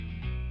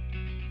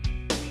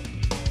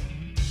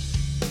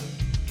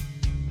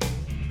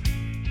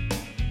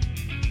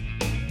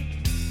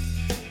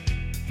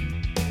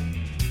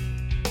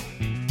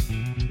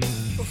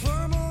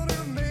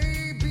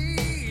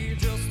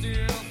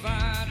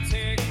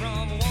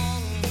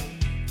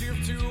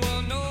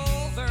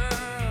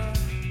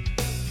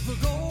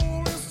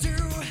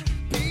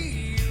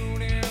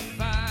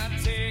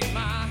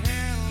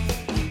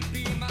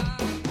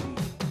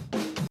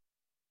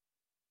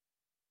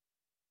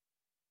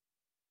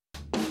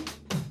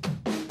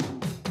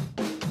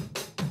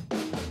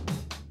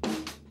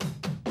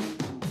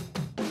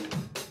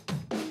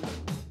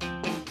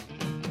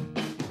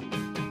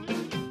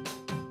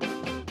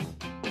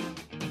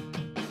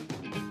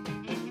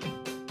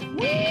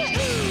Good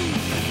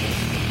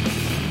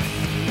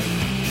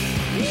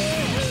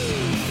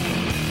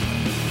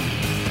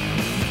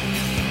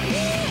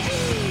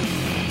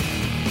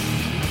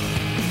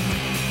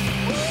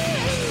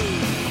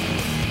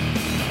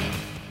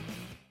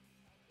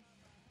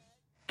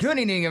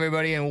evening,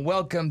 everybody, and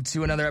welcome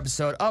to another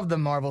episode of the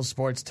Marvel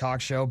Sports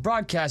Talk Show,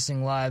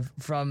 broadcasting live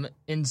from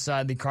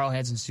inside the Carl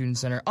Hansen Student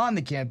Center on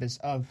the campus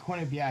of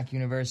Quinnipiac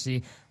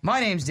University. My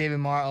name's David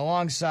Marr,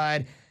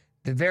 alongside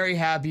the very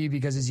happy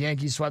because his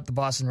Yankees swept the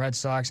Boston Red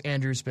Sox,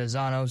 Andrew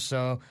Spezzano.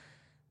 So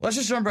let's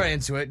just jump right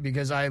into it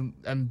because I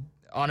am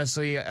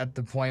honestly at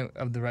the point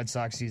of the Red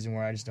Sox season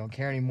where I just don't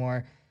care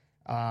anymore.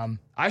 I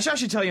should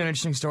actually tell you an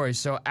interesting story.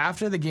 So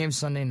after the game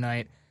Sunday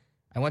night,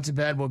 I went to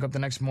bed, woke up the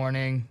next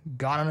morning,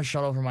 got on a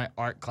shuttle for my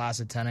art class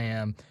at 10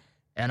 a.m.,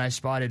 and I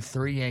spotted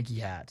 3 Yankee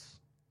hats.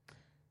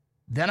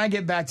 Then I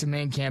get back to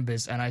main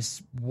campus, and I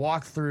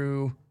walk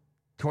through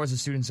towards the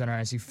student center,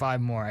 and I see 5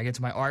 more. I get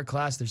to my art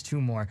class, there's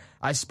 2 more.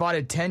 I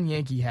spotted 10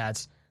 Yankee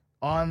hats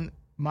on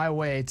my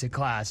way to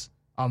class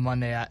on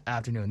Monday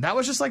afternoon. That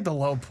was just like the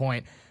low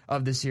point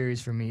of the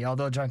series for me,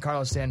 although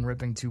Giancarlo Stanton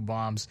ripping 2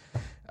 bombs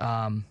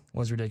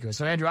was ridiculous.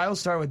 So, Andrew, I will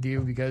start with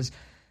you because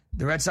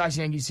the Red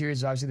Sox-Yankees series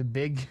is obviously the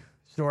big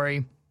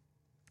story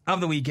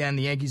of the weekend.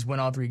 The Yankees win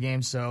all 3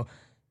 games, so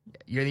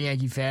you're the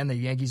Yankee fan. The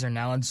Yankees are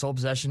now in sole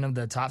possession of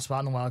the top spot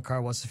in the wild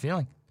card. What's the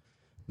feeling?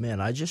 Man,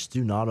 I just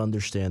do not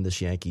understand this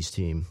Yankees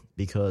team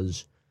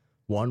because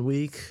one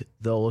week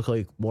they'll look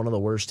like one of the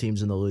worst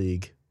teams in the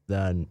league.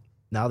 Then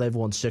now they've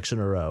won 6 in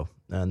a row,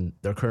 and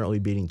they're currently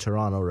beating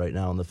Toronto right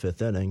now in the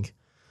 5th inning.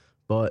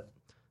 But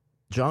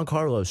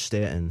Giancarlo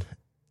Stanton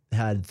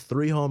had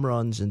 3 home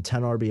runs and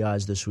 10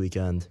 RBIs this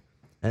weekend,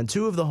 and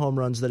 2 of the home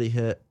runs that he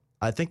hit,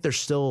 I think they're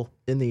still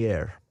in the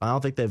air. I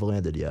don't think they've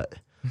landed yet.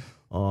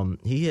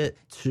 He hit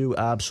 2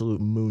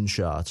 absolute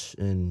moonshots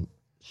in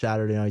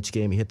Saturday night's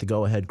game. He hit the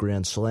go-ahead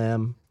grand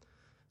slam.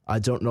 I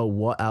don't know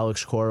what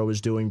Alex Cora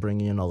was doing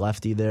bringing in a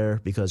lefty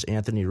there because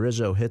Anthony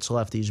Rizzo hits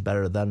lefties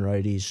better than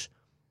righties.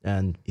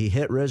 And he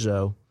hit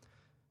Rizzo,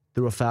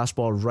 threw a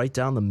fastball right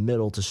down the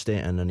middle to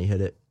Stanton, and he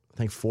hit it, I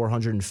think,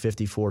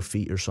 454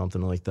 feet or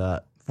something like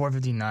that.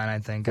 459, I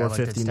think.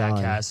 459 I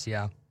like the StatCast,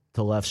 yeah.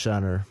 To left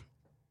center.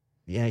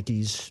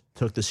 Yankees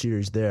took the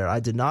series there. I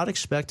did not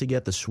expect to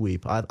get the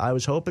sweep. I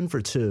was hoping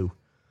for 2,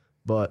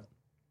 but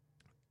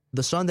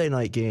the Sunday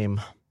night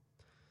game,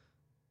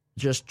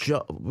 we just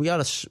got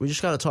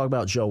to talk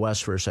about Joe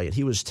West for a second.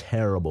 He was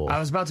terrible. I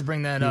was about to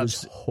bring that up. He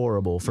was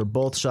horrible for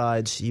both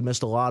sides. He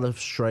missed a lot of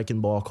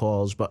striking ball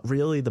calls, but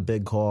really the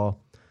big call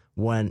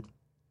went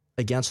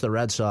against the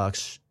Red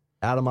Sox.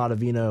 Adam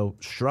Ottavino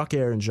struck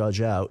Aaron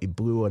Judge out. He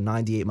blew a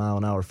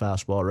 98-mile-an-hour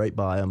fastball right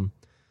by him.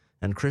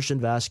 And Christian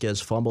Vasquez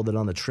fumbled it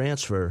on the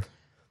transfer,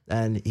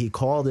 and he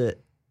called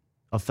it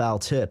a foul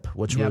tip,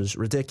 which was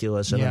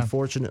ridiculous. And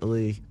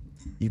unfortunately,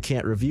 you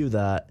can't review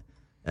that.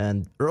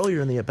 And earlier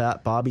in the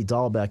at-bat, Bobby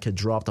Dahlbeck had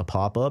dropped a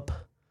pop-up.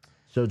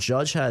 So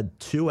Judge had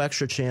 2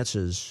 extra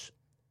chances,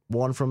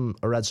 one from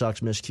a Red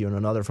Sox miscue and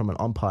another from an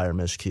umpire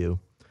miscue.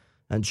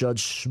 And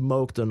Judge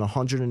smoked an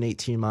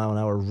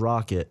 118-mile-an-hour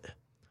rocket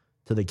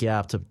to the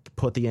gap to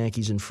put the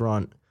Yankees in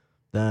front.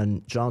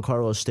 Then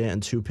Giancarlo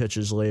Stanton, 2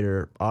 pitches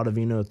later,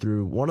 Ottavino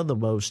threw one of the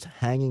most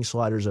hanging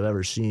sliders I've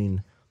ever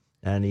seen,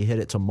 and he hit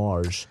it to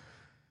Mars.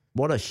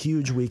 What a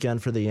huge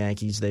weekend for the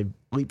Yankees. They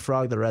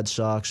leapfrogged the Red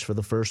Sox for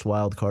the first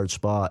wild card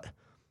spot,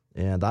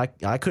 and I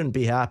couldn't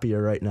be happier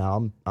right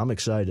now. I'm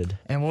excited.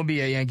 And we'll be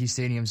at Yankee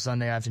Stadium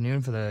Sunday afternoon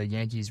for the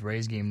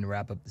Yankees-Rays game to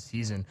wrap up the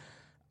season.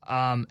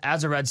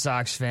 As a Red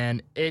Sox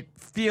fan, it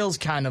feels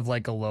kind of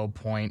like a low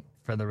point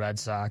for the Red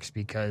Sox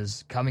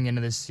because coming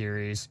into this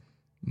series,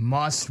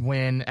 must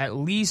win at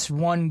least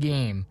 1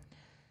 game.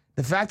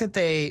 The fact that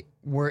they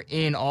were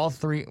in all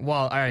 3,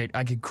 well, all right,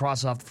 I could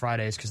cross off the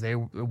Fridays because it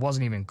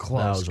wasn't even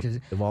close.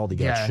 Evaldi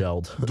got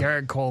shelled.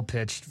 Garrett Cole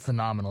pitched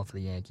phenomenal for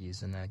the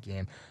Yankees in that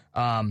game.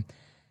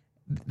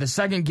 The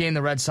second game,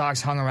 the Red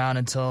Sox hung around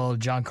until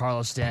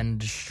Giancarlo Stanton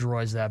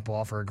destroys that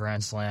ball for a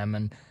grand slam,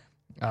 and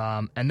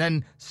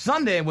then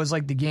Sunday was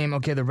like the game.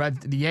 Okay,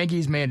 the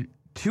Yankees made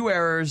 2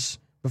 errors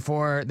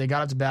before they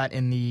got up to bat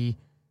in the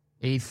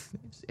 8th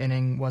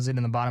inning, was it,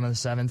 in the bottom of the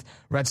 7th.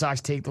 Red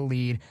Sox take the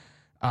lead.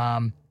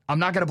 I'm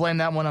not going to blame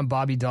that one on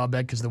Bobby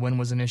Dahlbeck because the win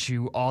was an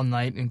issue all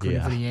night,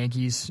 including for the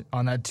Yankees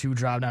on that 2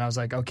 drop down. I was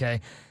like,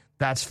 okay,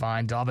 that's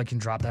fine. Dahlbeck can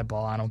drop that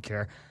ball. I don't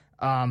care.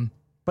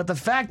 But the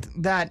fact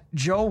that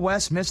Joe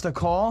West missed a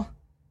call,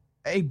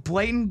 a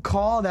blatant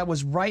call that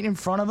was right in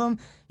front of him,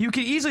 you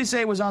could easily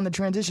say it was on the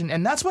transition.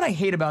 And that's what I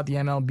hate about the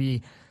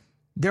MLB.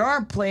 There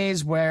are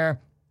plays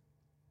where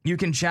you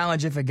can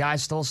challenge if a guy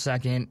stole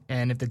second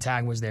and if the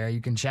tag was there.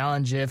 You can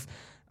challenge if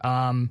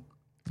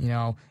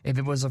if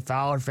it was a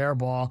foul or fair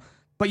ball.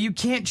 But you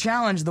can't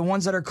challenge the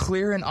ones that are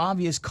clear and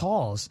obvious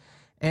calls.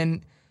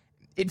 And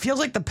it feels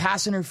like the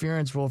pass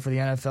interference rule for the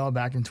NFL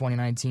back in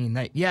 2019.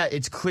 That,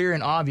 it's clear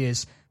and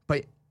obvious,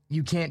 but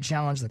you can't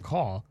challenge the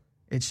call.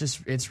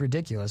 It's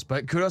ridiculous.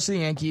 But kudos to the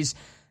Yankees.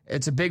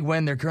 It's a big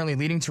win. They're currently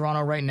leading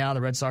Toronto right now.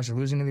 The Red Sox are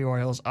losing to the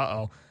Orioles.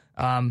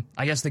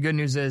 I guess the good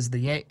news is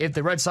if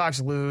the Red Sox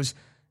lose,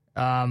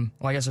 well,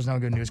 I guess there's no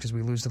good news because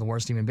we lose to the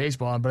worst team in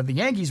baseball. But if the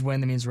Yankees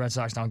win, that means the Red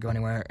Sox don't go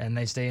anywhere and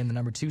they stay in the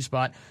number 2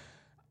 spot.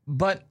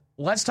 But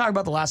let's talk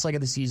about the last leg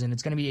of the season.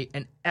 It's going to be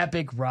an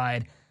epic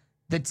ride.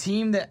 The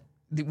team that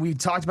we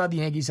talked about the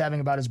Yankees having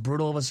about as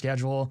brutal of a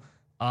schedule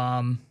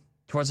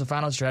towards the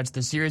final stretch.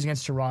 The series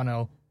against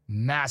Toronto,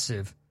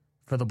 massive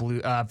for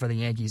the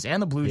Yankees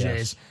and the Blue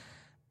Jays.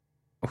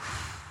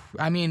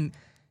 I mean,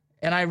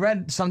 and I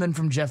read something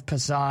from Jeff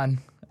Passan,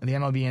 the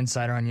MLB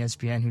insider on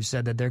ESPN, who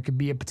said that there could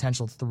be a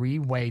potential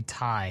 3-way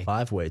tie.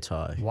 5-way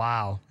tie.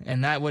 Wow.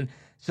 And that would...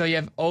 So you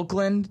have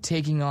Oakland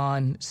taking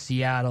on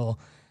Seattle.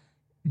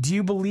 Do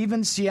you believe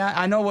in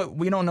Seattle? I know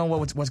we don't know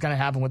what's going to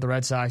happen with the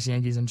Red Sox,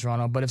 Yankees, and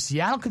Toronto, but if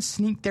Seattle could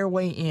sneak their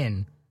way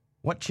in,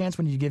 what chance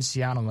would you give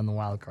Seattle in the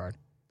wild card?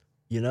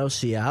 You know,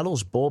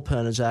 Seattle's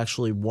bullpen is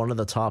actually one of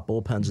the top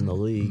bullpens in the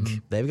league.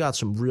 Mm-hmm. They've got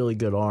some really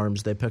good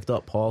arms. They picked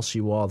up Paul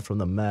Sewald from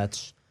the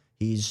Mets.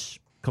 He's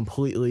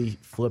completely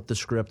flipped the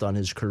script on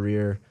his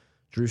career.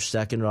 Drew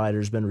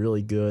Steckenrider's been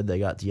really good. They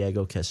got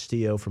Diego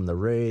Castillo from the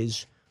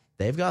Rays.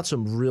 They've got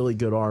some really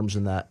good arms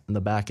in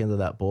the back end of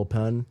that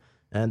bullpen.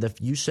 And if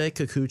Yusei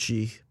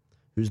Kikuchi,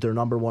 who's their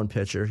number 1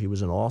 pitcher, he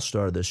was an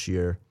all-star this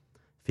year,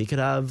 if he could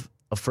have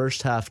a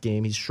first-half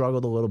game, he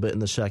struggled a little bit in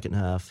the second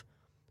half.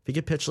 If he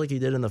could pitch like he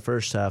did in the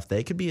first half,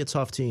 they could be a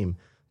tough team.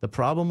 The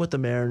problem with the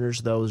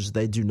Mariners, though, is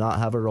they do not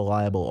have a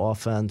reliable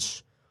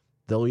offense.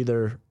 They'll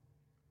either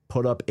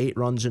put up 8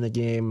 runs in a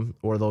game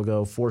or they'll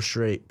go 4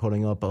 straight,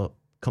 putting up a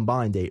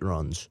combined 8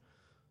 runs.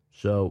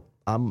 So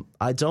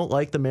I don't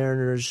like the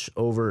Mariners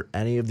over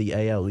any of the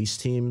AL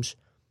East teams.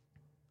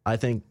 I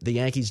think the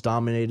Yankees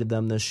dominated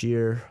them this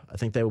year. I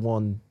think they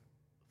won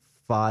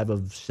 5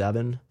 of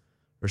 7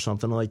 or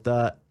something like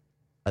that.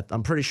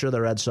 I'm pretty sure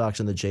the Red Sox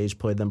and the Jays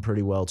played them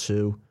pretty well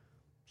too.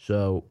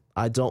 So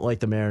I don't like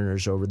the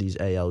Mariners over these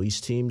AL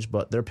East teams,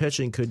 but their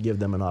pitching could give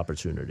them an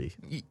opportunity.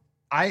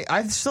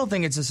 I still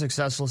think it's a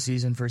successful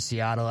season for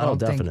Seattle.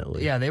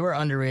 Definitely. Yeah, they were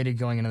underrated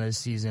going into this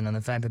season, and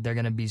the fact that they're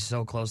going to be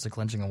so close to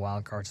clinching a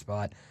wild card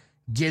spot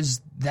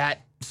gives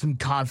that some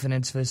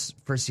confidence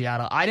for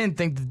Seattle. I didn't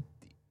think that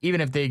even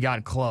if they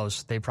got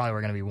close, they probably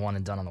were going to be one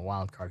and done on the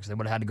wild card because they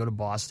would have had to go to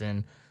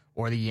Boston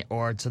or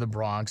to the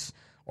Bronx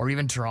or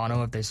even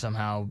Toronto if they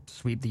somehow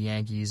sweep the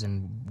Yankees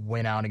and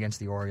win out against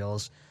the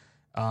Orioles.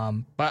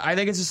 But I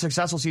think it's a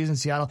successful season in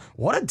Seattle.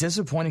 What a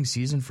disappointing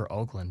season for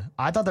Oakland.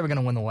 I thought they were going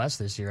to win the West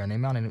this year, and they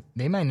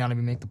might not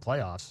even make the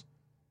playoffs.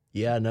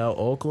 Yeah, no,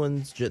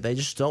 Oakland, they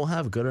just don't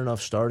have good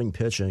enough starting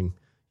pitching.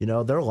 You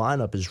know, their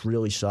lineup is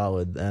really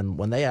solid, and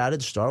when they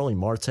added Starling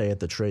Marte at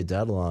the trade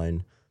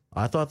deadline,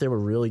 I thought they were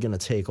really going to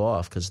take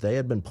off because they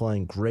had been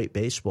playing great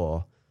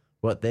baseball,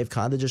 but they've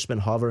kind of just been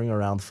hovering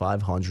around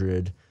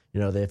 500. You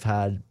know, they've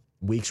had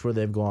weeks where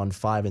they've gone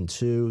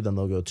 5-2, then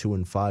they'll go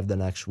 2-5 the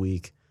next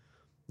week.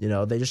 You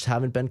know, they just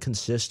haven't been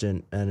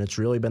consistent, and it's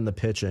really been the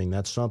pitching.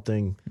 That's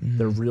something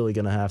they're really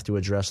going to have to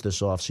address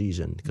this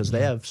offseason because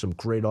they have some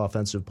great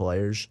offensive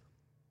players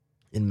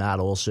in Matt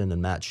Olson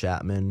and Matt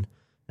Chapman,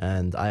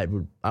 and I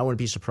wouldn't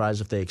be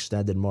surprised if they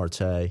extended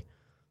Marte,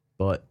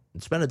 but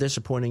it's been a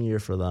disappointing year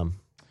for them.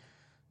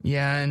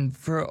 Yeah, and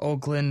for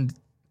Oakland,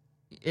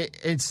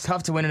 it's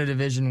tough to win in a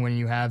division when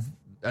you have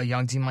a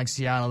young team like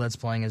Seattle that's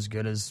playing as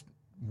good as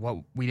what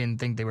we didn't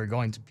think they were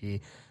going to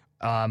be.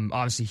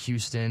 Obviously,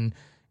 Houston,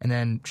 and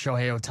then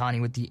Shohei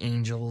Ohtani with the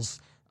Angels.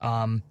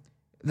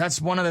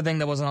 That's one other thing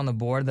that wasn't on the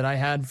board that I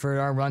had for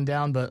our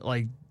rundown, but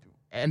like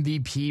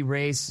MVP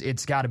race,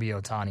 it's got to be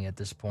Ohtani at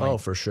this point. Oh,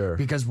 for sure.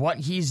 Because what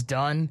he's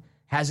done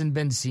hasn't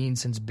been seen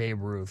since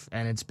Babe Ruth,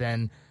 and it's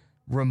been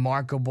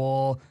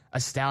remarkable,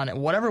 astounding.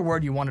 Whatever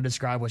word you want to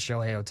describe with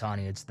Shohei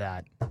Ohtani, it's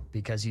that.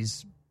 Because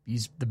he's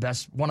the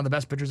best, one of the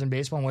best pitchers in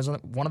baseball, and was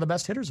one of the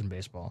best hitters in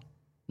baseball.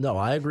 No,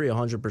 I agree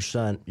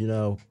 100%. You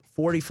know,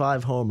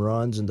 45 home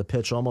runs and to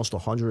pitch almost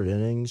 100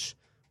 innings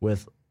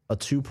with a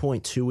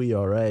 2.2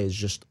 ERA is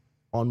just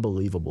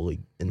unbelievably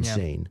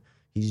insane.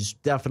 Yeah. He's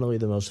definitely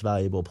the most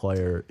valuable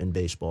player in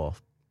baseball,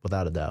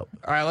 without a doubt.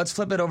 All right, let's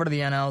flip it over to the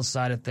NL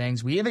side of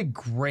things. We have a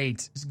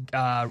great,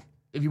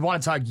 if you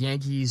want to talk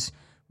Yankees,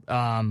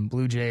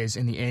 Blue Jays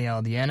in the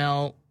AL, the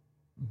NL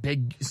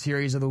big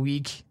series of the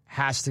week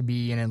has to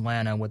be in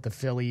Atlanta with the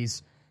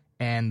Phillies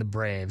and the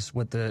Braves.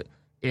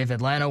 If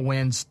Atlanta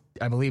wins,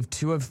 I believe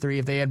 2 of 3,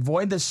 if they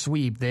avoid the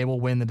sweep, they will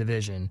win the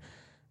division.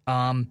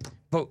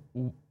 But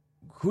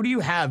who do you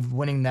have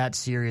winning that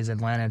series,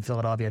 Atlanta and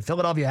Philadelphia?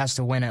 Philadelphia has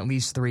to win at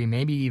least 3,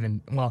 maybe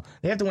even, well,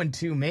 they have to win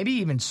 2, maybe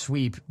even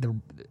sweep the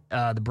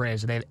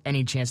Braves if they have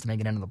any chance to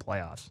make it into the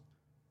playoffs.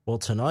 Well,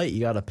 tonight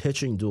you got a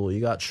pitching duel. You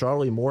got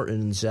Charlie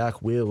Morton and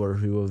Zach Wheeler,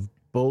 who have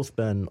both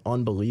been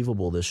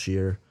unbelievable this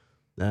year.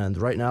 And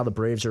right now the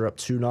Braves are up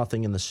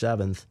 2-0 in the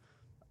 7th.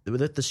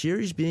 With the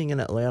series being in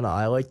Atlanta,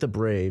 I like the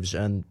Braves.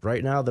 And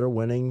right now they're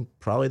winning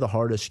probably the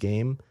hardest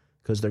game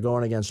because they're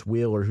going against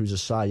Wheeler, who's a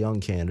Cy Young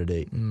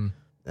candidate.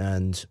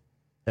 And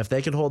if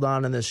they can hold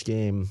on in this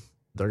game,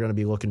 they're going to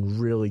be looking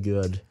really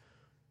good,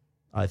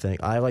 I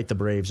think. I like the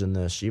Braves in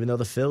this. Even though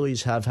the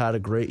Phillies have had a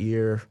great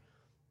year,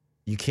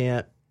 you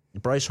can't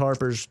Bryce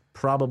Harper's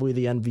probably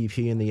the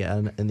MVP in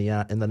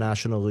the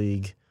National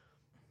League.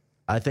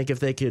 I think if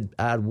they could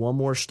add one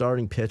more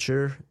starting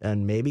pitcher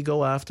and maybe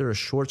go after a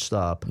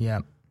shortstop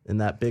in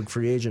that big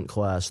free agent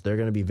class, they're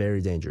going to be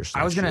very dangerous.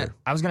 I was gonna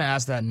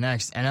ask that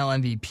next.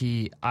 NL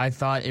MVP, I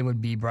thought it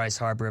would be Bryce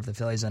Harper if the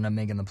Phillies end up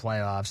making the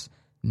playoffs.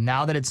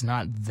 Now that it's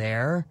not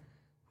there,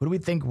 who do we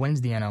think wins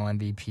the NL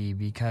MVP?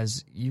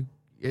 Because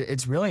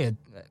it's really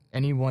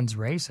anyone's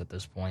race at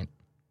this point.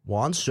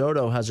 Juan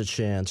Soto has a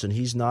chance, and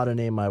he's not a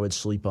name I would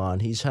sleep on.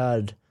 He's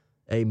had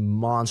a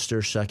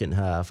monster second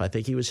half. I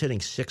think he was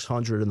hitting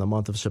 600 in the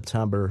month of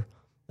September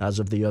as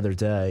of the other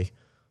day.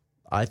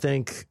 I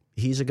think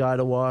he's a guy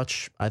to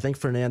watch. I think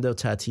Fernando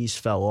Tatis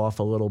fell off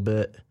a little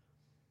bit.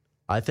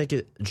 I think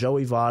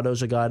Joey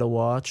Votto's a guy to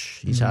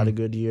watch. He's had a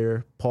good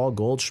year. Paul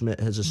Goldschmidt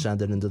has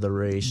ascended into the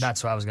race.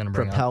 That's what I was going to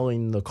bring up.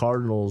 Propelling the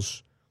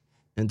Cardinals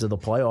into the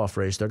playoff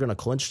race. They're going to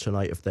clinch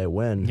tonight if they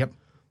win. Yep.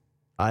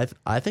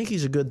 I think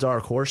he's a good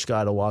dark horse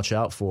guy to watch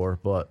out for,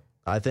 but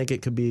I think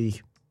it could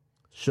be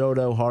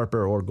Soto,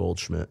 Harper, or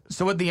Goldschmidt.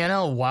 So with the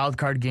NL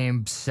wildcard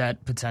game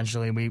set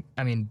potentially,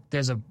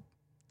 there's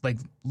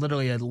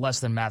literally a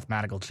less than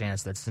mathematical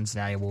chance that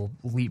Cincinnati will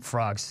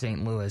leapfrog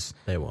St. Louis.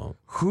 They won't.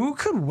 Who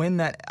could win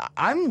that?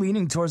 I'm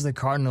leaning towards the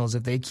Cardinals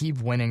if they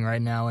keep winning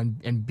right now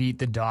and beat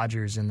the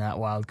Dodgers in that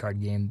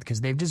wildcard game because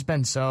they've just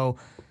been so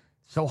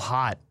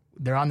hot.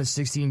 They're on the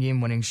 16-game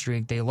winning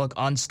streak. They look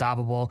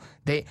unstoppable.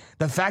 The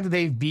fact that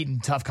they've beaten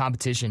tough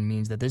competition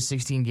means that this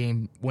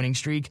 16-game winning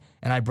streak,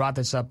 and I brought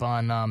this up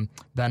on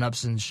Ben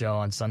Upson's show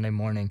on Sunday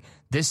morning,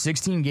 this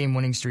 16-game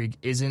winning streak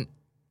isn't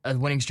a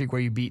winning streak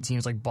where you beat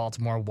teams like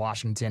Baltimore,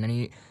 Washington,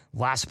 any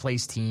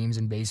last-place teams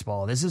in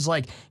baseball. This is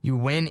like you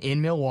win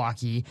in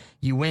Milwaukee,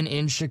 you win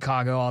in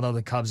Chicago, although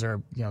the Cubs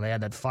are, they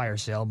had that fire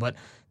sale. But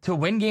to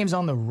win games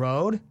on the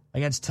road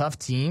against tough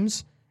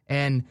teams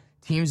and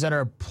teams that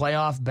are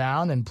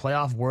playoff-bound and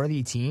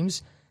playoff-worthy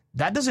teams,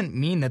 that doesn't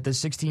mean that the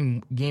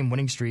 16-game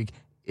winning streak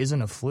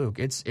isn't a fluke.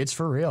 It's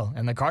for real.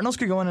 And the Cardinals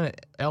could go into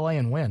L.A.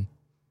 and win.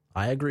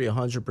 I agree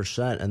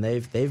 100%. And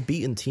they've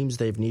beaten teams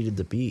they've needed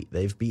to beat.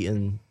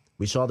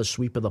 We saw the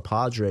sweep of the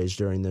Padres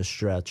during this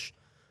stretch.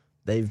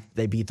 They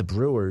beat the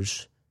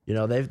Brewers.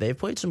 They've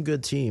played some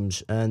good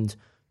teams, and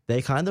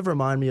they kind of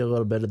remind me a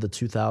little bit of the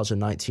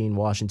 2019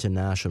 Washington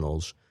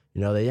Nationals.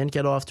 They didn't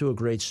get off to a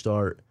great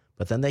start,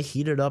 but then they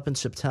heated up in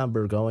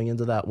September going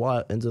into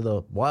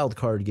the wild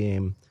card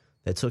game.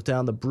 They took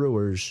down the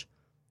Brewers.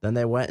 Then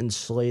they went and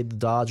slayed the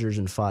Dodgers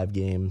in 5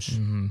 games.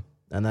 Mm-hmm.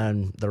 And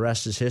then the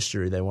rest is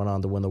history. They went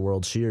on to win the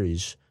World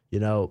Series.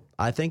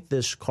 I think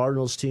this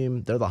Cardinals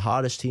team, they're the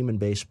hottest team in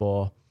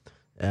baseball,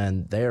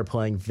 and they are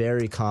playing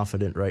very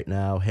confident right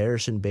now.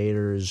 Harrison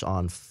Bader is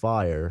on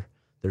fire,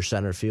 their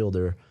center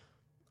fielder.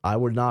 I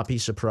would not be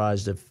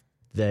surprised if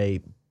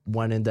they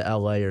went into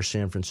L.A. or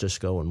San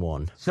Francisco and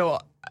won. So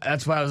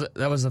that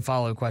was the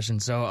follow-up question.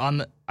 So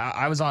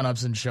I was on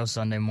Upson's show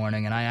Sunday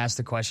morning, and I asked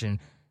the question,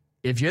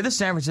 if you're the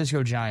San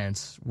Francisco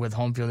Giants with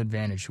home field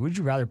advantage, who would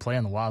you rather play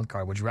on the wild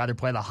card? Would you rather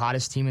play the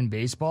hottest team in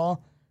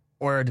baseball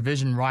or a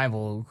division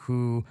rival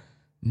who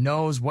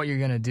knows what you're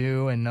going to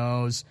do and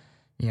knows,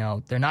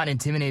 they're not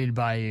intimidated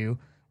by you?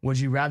 Would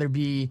you rather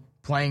be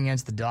playing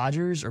against the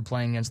Dodgers or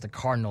playing against the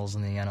Cardinals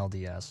in the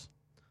NLDS?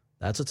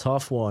 That's a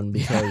tough one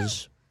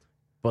because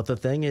but the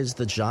thing is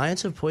the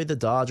Giants have played the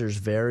Dodgers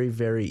very,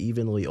 very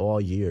evenly all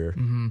year.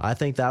 Mm-hmm. I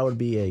think that would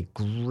be a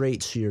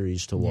great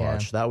series to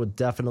watch. Yeah. That would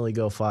definitely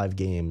go 5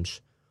 games.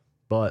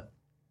 But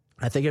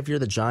I think if you're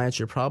the Giants,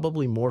 you're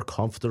probably more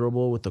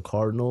comfortable with the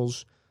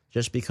Cardinals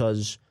just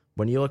because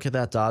when you look at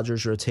that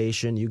Dodgers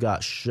rotation, you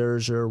got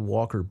Scherzer,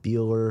 Walker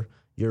Buehler,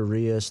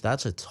 Urias.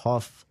 That's a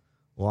tough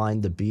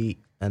line to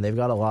beat, and they've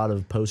got a lot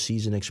of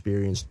postseason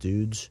experienced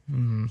dudes.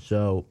 Mm-hmm.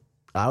 So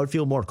I would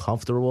feel more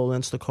comfortable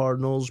against the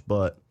Cardinals,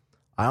 but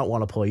I don't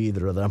want to play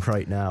either of them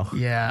right now.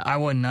 Yeah, I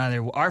wouldn't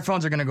either. Our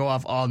phones are going to go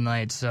off all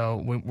night,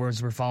 so we're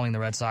following the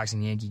Red Sox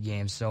and Yankee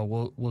games, so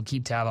we'll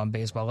keep tab on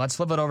baseball. Let's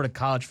flip it over to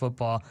college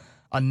football.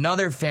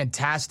 Another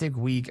fantastic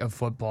week of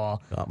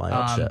football. Got my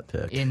upset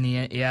pick.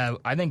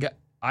 I think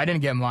I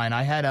didn't get mine.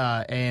 I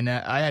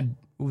had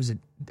what was it?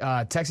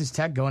 Texas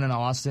Tech going into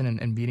Austin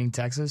and beating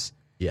Texas.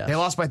 Yes. They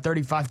lost by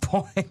 35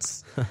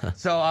 points.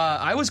 So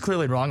I was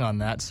clearly wrong on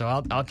that, so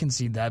I'll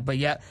concede that. But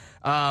yeah,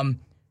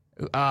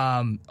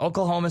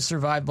 Oklahoma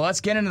survived. But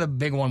let's get into the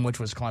big one, which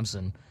was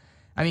Clemson.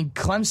 I mean,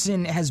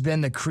 Clemson has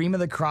been the cream of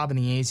the crop in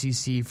the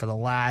ACC for the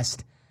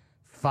last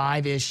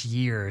 5-ish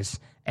years,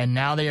 and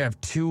now they have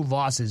 2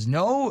 losses.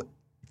 No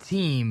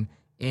team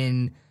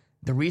in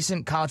the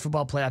recent college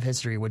football playoff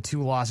history with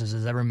 2 losses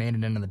has ever made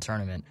it into the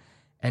tournament.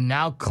 And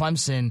now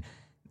Clemson,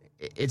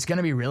 it's going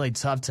to be really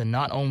tough to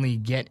not only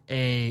get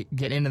a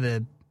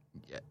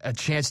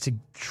chance to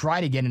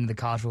try to get into the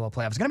college football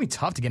playoff. It's going to be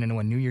tough to get into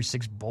a New Year's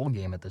Six bowl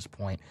game at this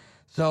point.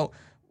 So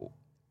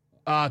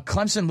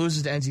Clemson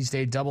loses to NC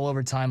State, double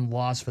overtime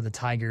loss for the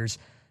Tigers.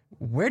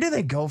 Where do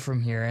they go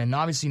from here? And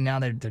obviously now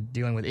they're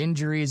dealing with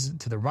injuries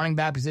to the running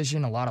back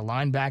position. A lot of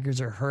linebackers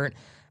are hurt.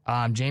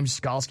 James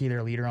Skalski,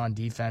 their leader on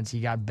defense,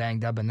 he got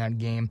banged up in that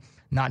game.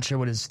 Not sure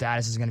what his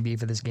status is going to be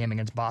for this game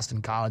against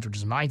Boston College, which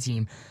is my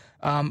team.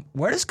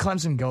 Where does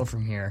Clemson go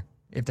from here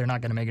if they're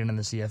not going to make it in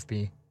the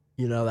CFP?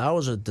 That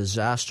was a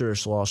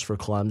disastrous loss for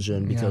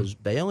Clemson because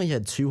they only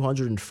had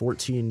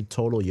 214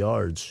 total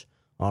yards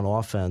on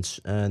offense,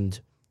 and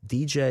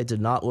DJ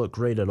did not look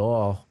great at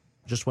all.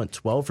 Just went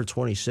 12 for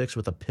 26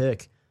 with a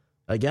pick,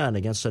 again,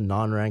 against a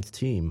non-ranked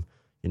team.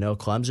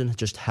 Clemson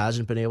just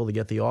hasn't been able to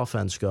get the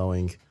offense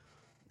going,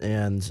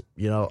 and,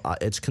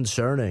 it's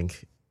concerning.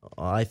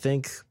 I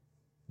think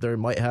they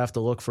might have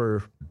to look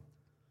for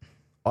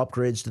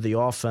upgrades to the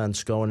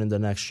offense going into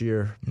next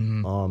year.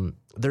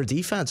 Their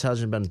defense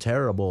hasn't been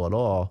terrible at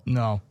all.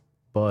 No.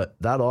 But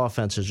that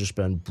offense has just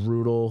been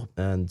brutal,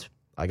 and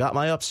I got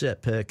my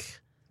upset pick.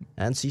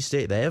 NC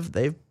State,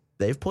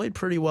 they've played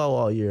pretty well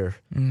all year.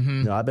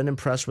 I've been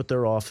impressed with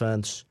their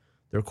offense.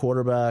 Their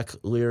quarterback,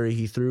 Leary,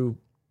 he threw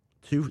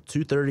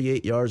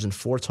 238 yards and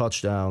 4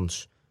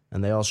 touchdowns,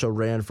 and they also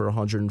ran for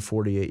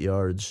 148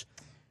 yards.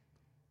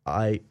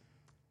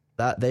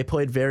 They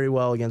played very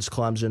well against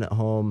Clemson at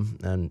home,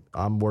 and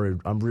I'm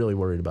really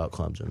worried about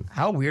Clemson.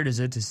 How weird is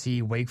it to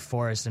see Wake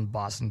Forest and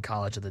Boston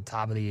College at the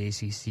top of the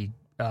ACC,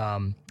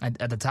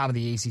 at the top of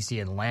the ACC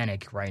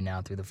Atlantic right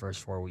now through the first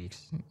 4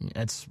 weeks?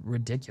 It's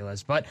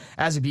ridiculous. But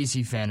as a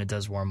BC fan, it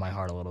does warm my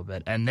heart a little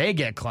bit. And they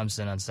get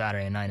Clemson on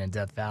Saturday night in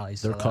Death Valley.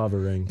 So they're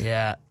covering.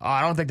 Yeah.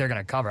 I don't think they're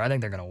going to cover. I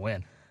think they're going to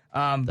win.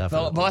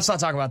 But let's not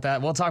talk about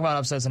that. We'll talk about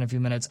upsets in a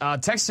few minutes.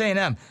 Texas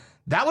A&M.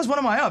 That was one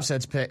of my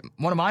upset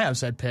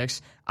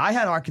picks. I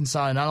had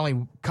Arkansas not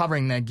only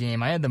covering that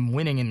game, I had them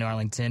winning in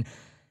Arlington.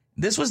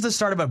 This was the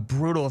start of a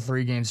brutal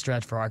 3-game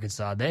stretch for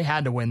Arkansas. They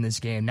had to win this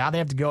game. Now they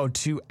have to go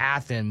to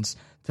Athens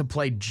to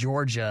play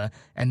Georgia,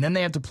 and then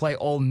they have to play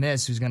Ole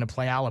Miss, who's going to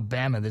play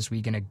Alabama this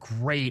week in a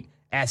great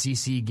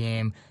SEC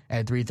game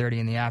at 3:30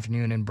 in the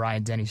afternoon in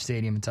Bryant-Denny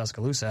Stadium in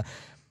Tuscaloosa.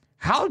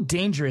 How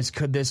dangerous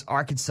could this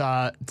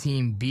Arkansas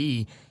team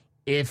be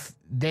if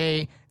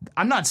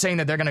I'm not saying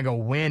that they're going to go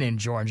win in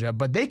Georgia,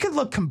 but they could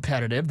look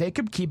competitive. They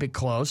could keep it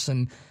close,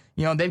 and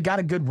they've got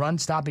a good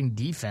run-stopping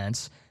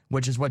defense,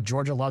 which is what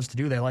Georgia loves to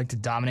do. They like to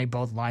dominate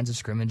both lines of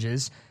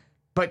scrimmages.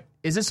 But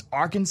is this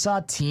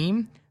Arkansas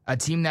team a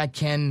team that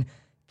can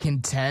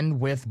contend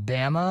with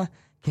Bama,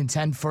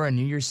 contend for a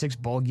New Year's Six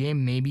bowl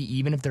game, maybe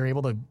even if they're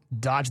able to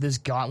dodge this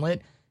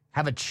gauntlet,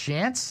 have a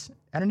chance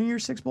at a New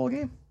Year's Six bowl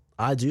game?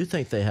 I do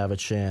think they have a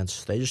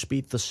chance. They just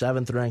beat the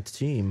 7th-ranked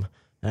team,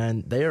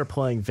 and they are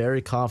playing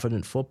very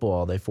confident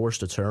football. They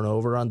forced a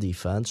turnover on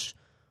defense.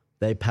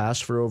 They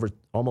passed for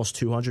almost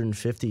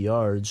 250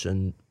 yards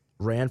and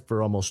ran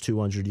for almost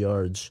 200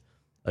 yards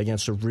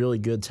against a really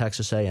good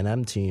Texas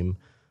A&M team.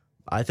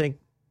 I think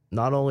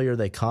not only are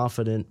they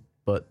confident,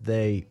 but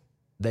they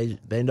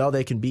know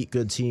they can beat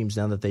good teams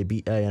now that they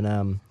beat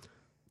A&M,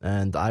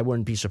 and I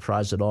wouldn't be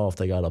surprised at all if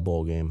they got a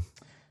bowl game.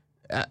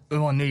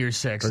 New Year's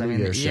Six. New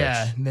Year's Six.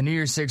 Yeah, the New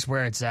Year's Six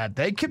where it's at.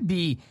 They could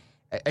be.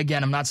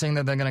 Again, I'm not saying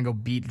that they're going to go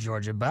beat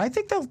Georgia, but I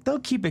think they'll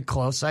keep it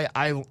close. I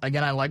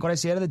like what I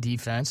see out of the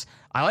defense.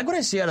 I like what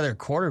I see out of their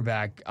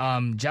quarterback.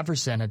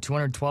 Jefferson had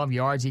 212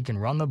 yards. He can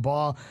run the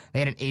ball. They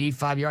had an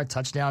 85-yard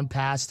touchdown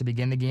pass to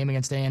begin the game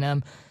against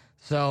A&M.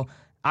 So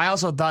I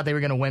also thought they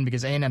were going to win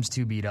because A&M's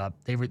too beat up.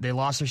 They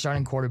lost their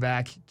starting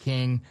quarterback,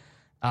 King.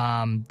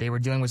 They were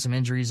dealing with some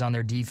injuries on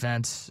their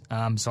defense.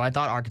 So I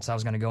thought Arkansas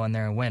was going to go in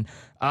there and win.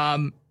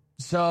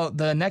 So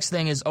the next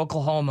thing is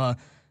Oklahoma.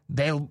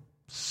 They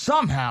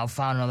somehow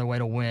found another way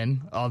to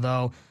win,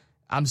 although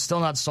I'm still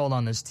not sold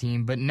on this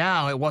team. But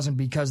now it wasn't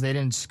because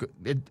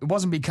it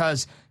wasn't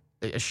because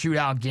a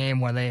shootout game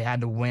where they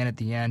had to win at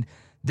the end.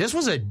 This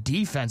was a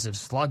defensive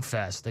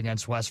slugfest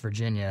against West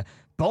Virginia.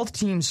 Both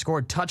teams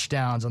scored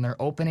touchdowns on their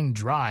opening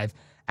drive.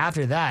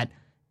 After that,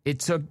 it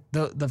took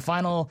the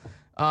final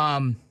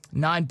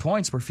 9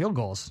 points were field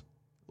goals.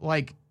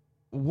 Like,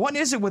 what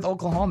is it with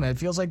Oklahoma? It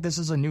feels like this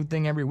is a new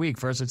thing every week.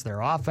 First, it's their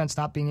offense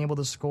not being able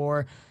to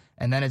score,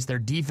 and then it's their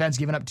defense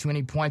giving up too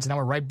many points, and now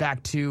we're right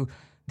back to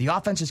the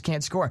offense just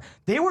can't score.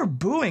 They were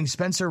booing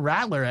Spencer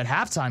Rattler at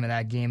halftime of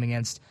that game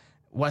against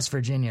West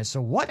Virginia. So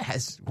what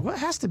has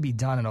to be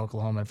done in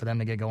Oklahoma for them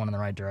to get going in the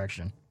right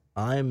direction?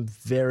 I'm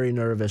very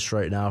nervous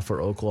right now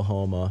for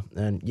Oklahoma.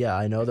 And, yeah,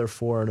 I know they're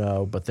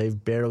 4-0, but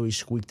they've barely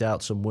squeaked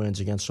out some wins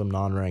against some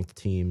non-ranked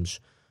teams.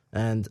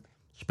 And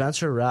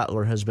Spencer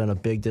Rattler has been a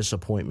big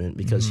disappointment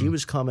because he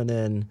was coming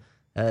in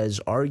as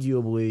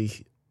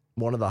arguably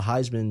one of the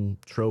Heisman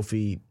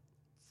Trophy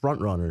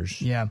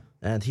frontrunners. Yeah.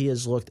 And he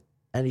has looked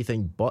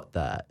anything but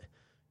that.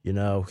 You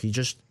know, he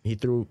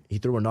threw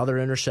another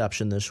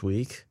interception this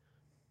week,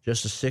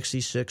 just a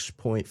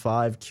 66.5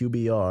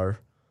 QBR,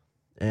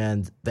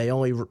 and they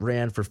only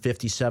ran for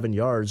 57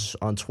 yards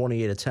on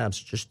 28 attempts,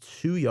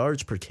 just 2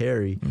 yards per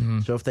carry.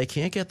 So if they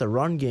can't get the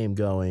run game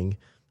going,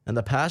 and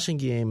the passing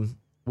game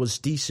was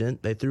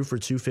decent, they threw for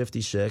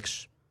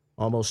 256,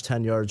 almost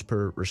 10 yards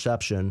per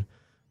reception,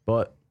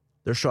 but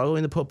they're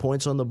struggling to put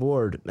points on the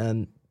board.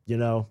 And, you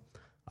know,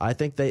 I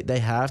think they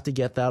have to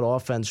get that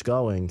offense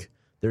going.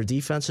 Their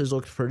defense has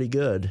looked pretty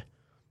good,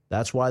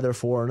 That's why they're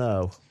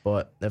 4-0.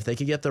 But if they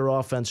could get their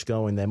offense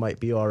going, they might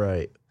be all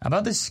right. How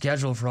about the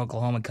schedule for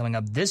Oklahoma coming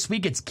up? This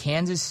week it's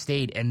Kansas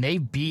State, and they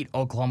beat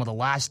Oklahoma the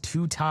last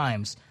 2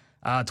 times.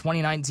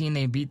 2019,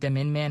 they beat them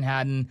in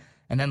Manhattan.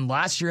 And then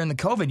last year in the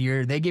COVID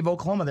year, they gave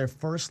Oklahoma their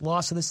first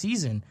loss of the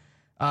season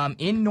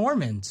in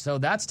Norman. So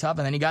that's tough.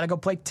 And then you got to go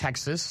play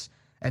Texas.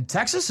 And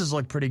Texas has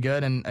looked pretty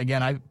good. And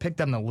again, I picked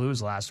them to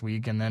lose last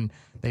week, and then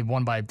they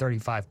won by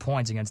 35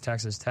 points against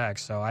Texas Tech.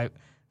 So I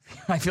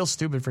feel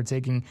stupid for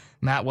taking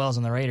Matt Wells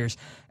and the Raiders.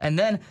 And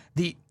then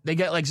they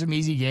get like some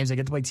easy games. They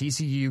get to play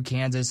TCU,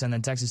 Kansas, and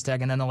then Texas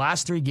Tech. And then the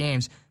last 3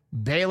 games,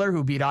 Baylor,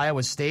 who beat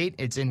Iowa State.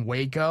 It's in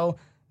Waco.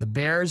 The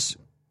Bears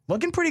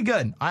looking pretty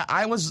good.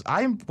 I was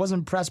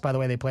impressed by the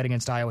way they played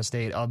against Iowa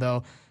State,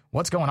 although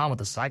what's going on with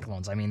the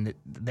Cyclones? I mean,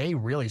 they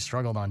really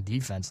struggled on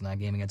defense in that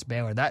game against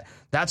Baylor.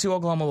 That's who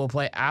Oklahoma will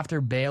play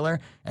after Baylor.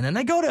 And then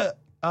they go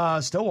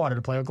to Stillwater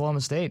to play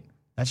Oklahoma State.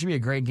 That should be a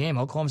great game.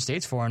 Oklahoma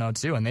State's 4-0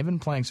 too, and they've been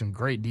playing some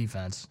great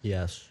defense.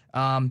 Yes.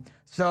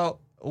 So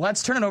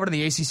let's turn it over to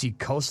the ACC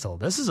Coastal.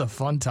 This is a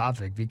fun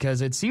topic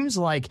because it seems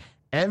like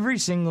every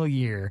single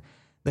year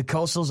the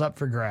Coastal's up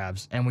for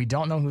grabs, and we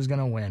don't know who's going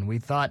to win. We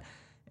thought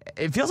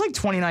it feels like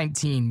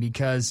 2019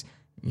 because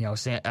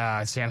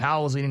Sam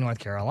Howell was leading North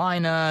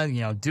Carolina.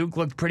 Duke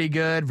looked pretty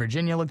good.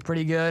 Virginia looked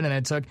pretty good, and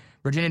it took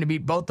Virginia to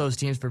beat both those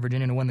teams for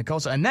Virginia to win the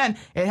Coastal. And then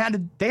they had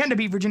to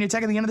beat Virginia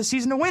Tech at the end of the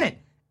season to win it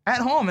at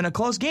home in a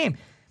close game.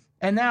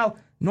 And now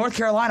North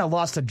Carolina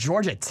lost to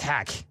Georgia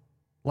Tech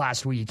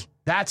last week.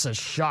 That's a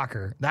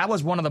shocker. That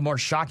was one of the more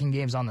shocking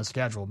games on the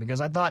schedule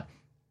because I thought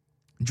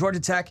Georgia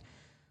Tech,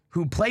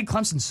 who played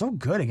Clemson so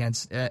good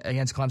against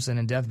Clemson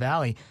in Death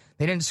Valley,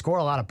 they didn't score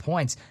a lot of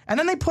points. And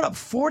then they put up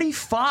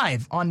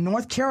 45 on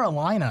North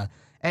Carolina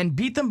and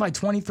beat them by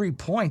 23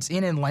 points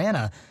in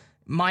Atlanta.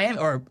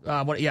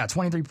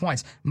 23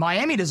 points.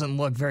 Miami doesn't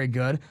look very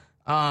good.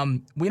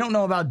 We don't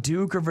know about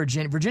Duke or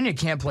Virginia. Virginia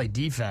can't play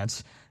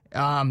defense.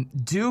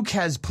 Duke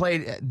should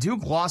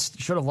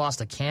have lost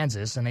to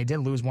Kansas, and they did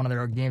lose one of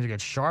their games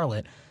against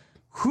Charlotte.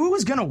 Who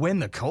is going to win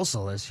the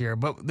Coastal this year?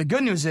 But the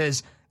good news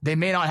is they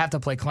may not have to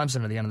play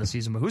Clemson at the end of the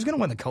season, but who's going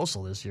to win the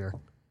Coastal this year?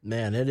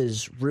 Man, it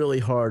is really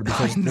hard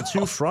because the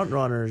 2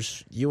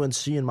 frontrunners,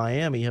 UNC and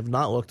Miami, have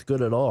not looked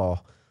good at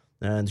all.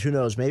 And who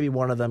knows, maybe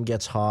one of them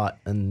gets hot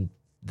and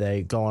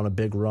they go on a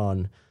big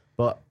run.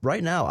 But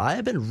right now, I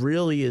have been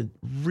really,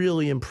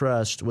 really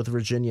impressed with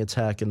Virginia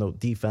Tech and the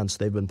defense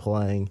they've been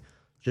playing.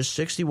 Just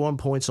 61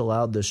 points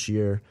allowed this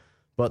year,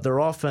 but their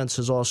offense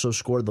has also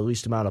scored the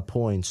least amount of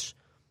points.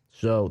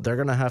 So they're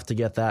going to have to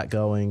get that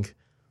going.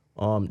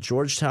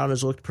 Georgetown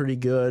has looked pretty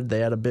good. They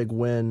had a big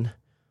win.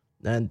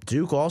 And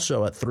Duke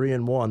also at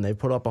 3-1, they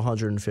put up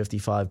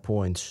 155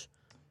 points.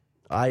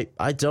 I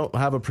don't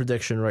have a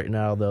prediction right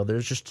now, though.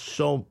 There's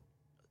just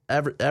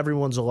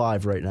everyone's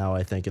alive right now,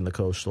 I think, in the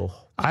Coastal.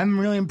 I'm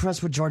really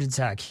impressed with Georgia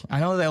Tech. I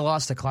know they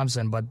lost to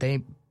Clemson, but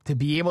to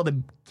be able to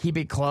keep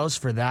it close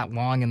for that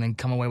long and then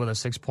come away with a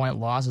 6-point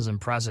loss is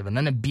impressive. And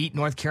then to beat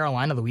North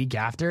Carolina the week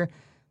after,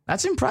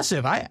 that's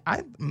impressive. I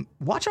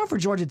watch out for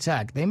Georgia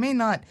Tech. They may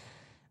not.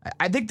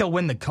 I think they'll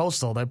win the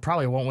Coastal. They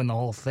probably won't win the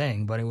whole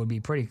thing, but it would be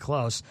pretty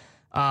close.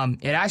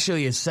 It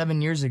actually is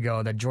 7 years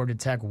ago that Georgia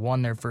Tech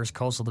won their first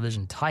Coastal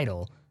Division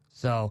title.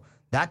 So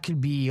that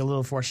could be a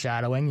little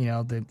foreshadowing.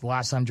 The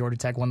last time Georgia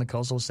Tech won the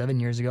Coastal was 7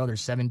 years ago.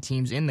 There's 7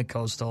 teams in the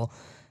Coastal,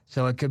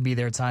 so it could be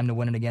their time to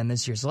win it again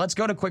this year. So let's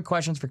go to quick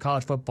questions for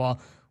college football.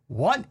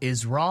 What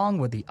is wrong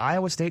with the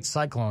Iowa State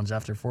Cyclones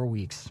after 4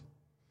 weeks?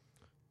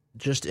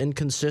 Just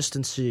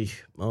inconsistency.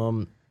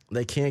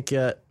 They can't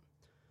get,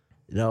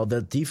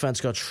 the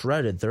defense got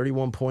shredded.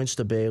 31 points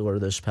to Baylor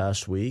this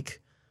past week.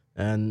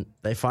 And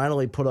they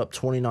finally put up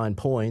 29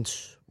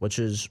 points, which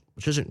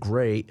isn't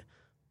great.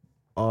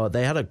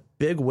 They had a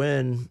big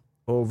win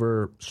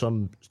over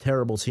some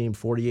terrible team,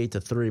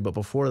 48-3. But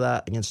before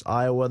that, against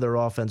Iowa, their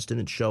offense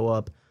didn't show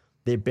up.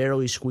 They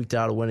barely squeaked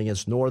out a win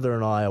against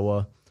Northern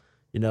Iowa.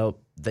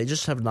 They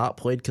just have not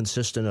played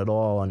consistent at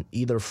all on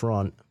either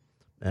front,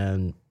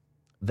 and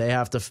they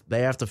have to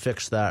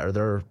fix that,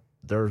 or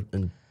they're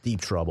in deep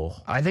trouble.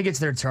 I think it's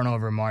their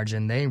turnover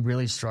margin. They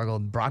really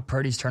struggled. Brock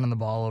Purdy's turning the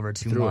ball over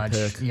too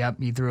much. Yep,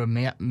 he threw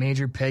a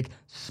major pick.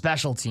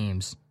 Special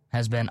teams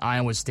has been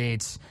Iowa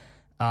State's.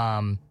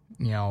 It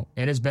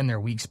has been their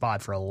weak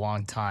spot for a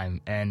long time,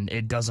 and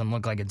it doesn't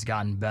look like it's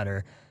gotten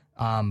better.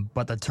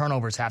 But the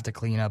turnovers have to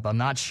clean up. I'm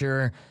not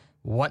sure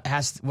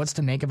what's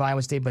to make of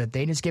Iowa State, but if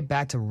they just get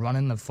back to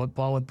running the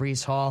football with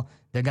Breece Hall,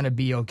 they're going to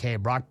be okay.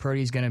 Brock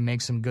Purdy's going to make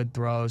some good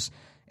throws.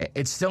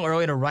 It's still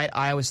early to write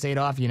Iowa State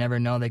off. You never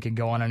know. They could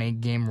go on an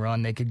 8-game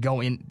run. They could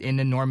go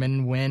into Norman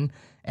and win,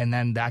 and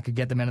then that could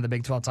get them into the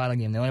Big 12 title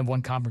game. They only have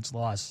 1 conference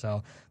loss,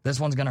 so this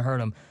one's going to hurt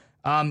them.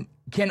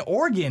 Can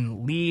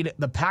Oregon lead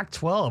the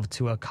Pac-12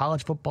 to a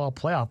college football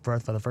playoff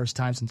berth for the first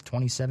time since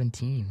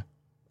 2017?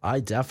 I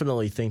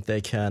definitely think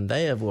they can.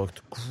 They have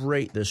looked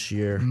great this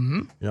year.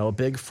 Mm-hmm. A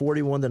big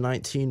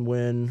 41-19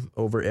 win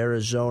over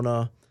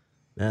Arizona,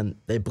 and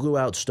they blew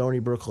out Stony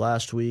Brook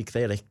last week.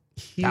 They had a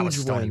huge that was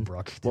Stony win.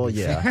 Brook. Well,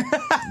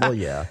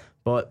 yeah.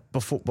 But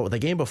the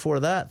game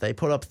before that, they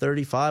put up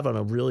 35 on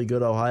a really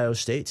good Ohio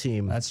State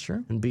team. That's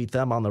true. And beat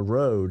them on the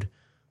road.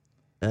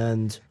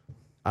 And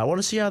I want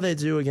to see how they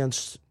do on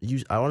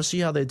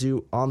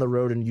the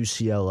road in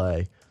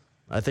UCLA.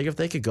 I think if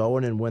they could go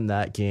in and win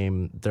that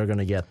game, they're going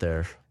to get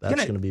there. That's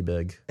going to be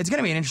big. It's going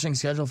to be an interesting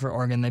schedule for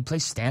Oregon. They play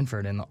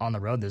Stanford on the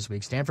road this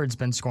week. Stanford's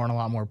been scoring a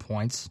lot more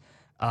points.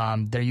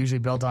 They're usually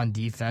built on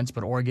defense,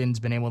 but Oregon's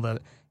been able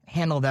to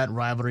handle that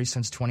rivalry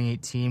since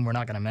 2018. We're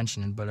not going to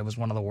mention it, but it was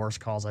one of the worst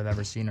calls I've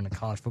ever seen in a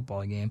college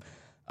football game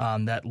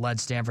that led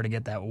Stanford to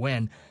get that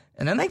win.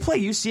 And then they play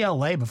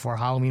UCLA before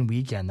Halloween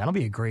weekend. That'll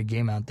be a great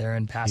game out there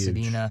in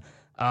Pasadena.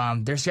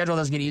 Their schedule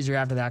does get easier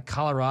after that.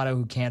 Colorado,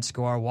 who can't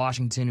score.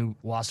 Washington, who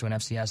lost to an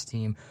FCS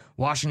team.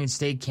 Washington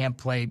State can't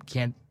play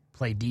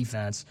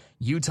defense.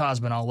 Utah's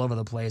been all over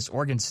the place.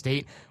 Oregon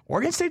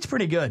State's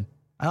pretty good.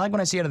 I like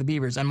when I see it at the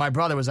Beavers. And my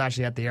brother was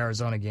actually at the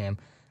Arizona game.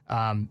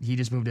 He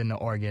just moved into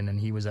Oregon, and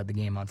he was at the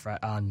game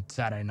on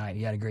Saturday night.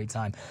 He had a great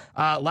time.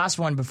 Last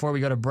one before we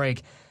go to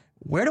break.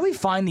 Where do we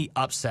find the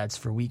upsets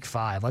for Week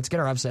 5? Let's get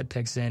our upset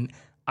picks in.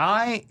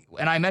 I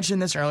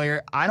mentioned this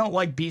earlier. I don't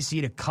like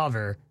BC to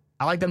cover.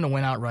 I like them to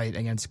win outright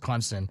against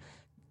Clemson.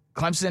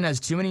 Clemson has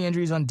too many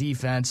injuries on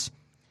defense.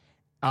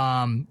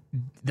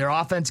 Their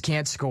offense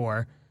can't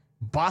score.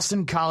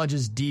 Boston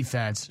College's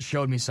defense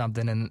showed me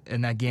something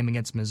in that game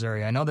against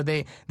Missouri. I know that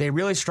they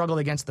really struggled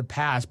against the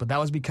pass, but that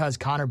was because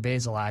Connor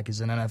Bazelak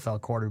is an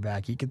NFL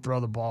quarterback. He could throw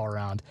the ball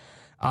around.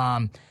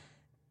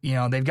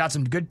 They've got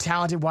some good,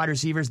 talented wide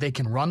receivers. They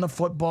can run the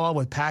football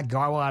with Pat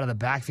Garwell out of the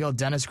backfield.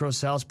 Dennis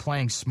Grossel's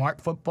playing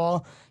smart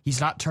football. He's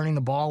not turning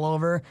the ball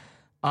over.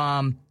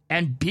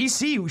 And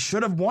BC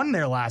should have won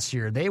there last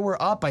year. They were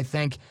up, I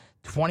think,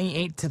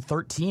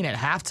 28-13 at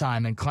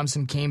halftime, and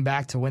Clemson came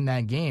back to win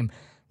that game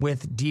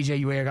with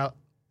DJ Uiagalelei.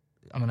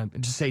 I'm going to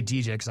just say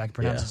DJ because I can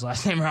pronounce his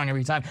last name wrong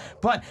every time.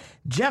 But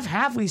Jeff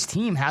Hafley's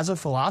team has a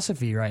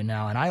philosophy right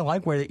now, and I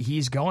like where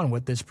he's going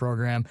with this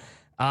program.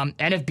 And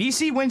if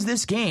BC wins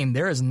this game,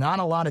 there is not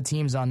a lot of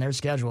teams on their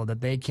schedule that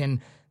they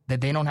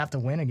don't have to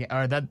win against,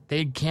 or that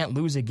they can't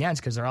lose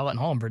against because they're all at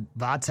home.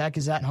 Virginia Tech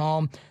is at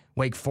home.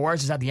 Wake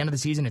Forest is at the end of the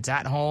season. It's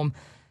at home.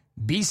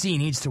 BC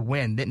needs to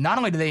win. Not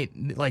only do they,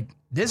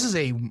 this is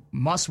a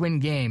must-win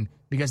game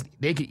because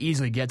they could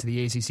easily get to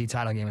the ACC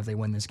title game if they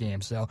win this game.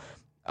 So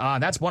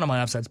that's one of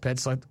my upsets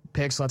picks.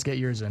 Let's get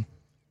yours in.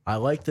 I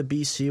like the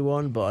BC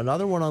one, but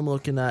another one I'm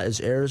looking at is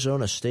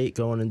Arizona State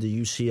going into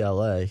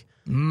UCLA.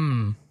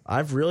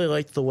 I've really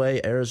liked the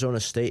way Arizona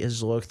State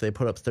has looked. They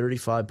put up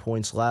 35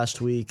 points last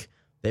week.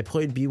 They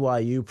played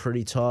BYU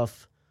pretty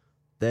tough.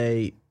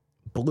 They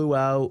blew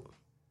out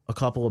a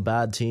couple of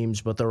bad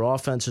teams, but their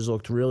offenses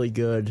looked really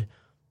good.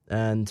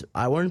 And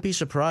I wouldn't be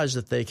surprised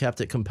if they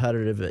kept it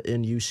competitive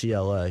in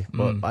UCLA.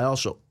 But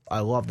I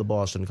love the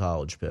Boston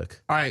College pick.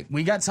 All right,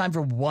 we got time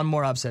for one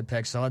more upset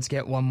pick, so let's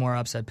get one more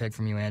upset pick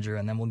from you, Andrew,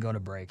 and then we'll go to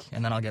break,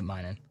 and then I'll get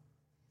mine in.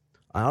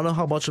 I don't know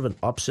how much of an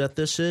upset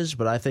this is,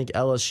 but I think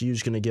LSU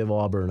is going to give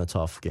Auburn a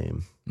tough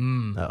game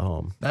at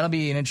home. That'll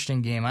be an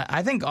interesting game.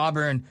 I think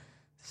Auburn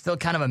still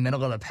kind of a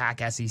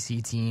middle-of-the-pack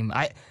SEC team.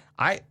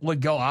 I would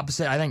go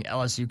opposite. I think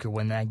LSU could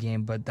win that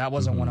game, but that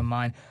wasn't one of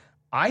mine.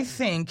 I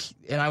think,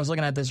 and I was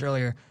looking at this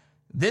earlier,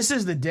 this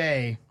is the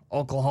day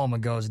Oklahoma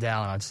goes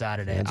down on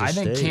Saturday.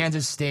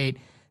 Kansas State,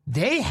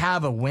 they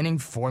have a winning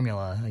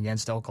formula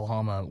against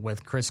Oklahoma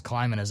with Chris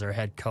Kleiman as their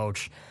head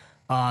coach.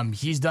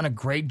 He's done a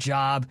great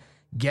job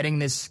getting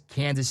this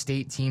Kansas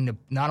State team to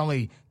not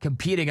only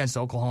compete against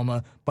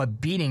Oklahoma, but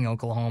beating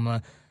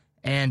Oklahoma.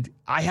 And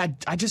I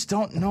just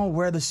don't know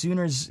where the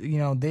Sooners,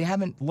 they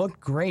haven't looked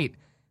great.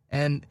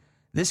 And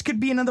this could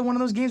be another one of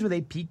those games where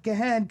they peek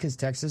ahead because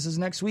Texas is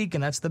next week,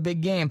 and that's the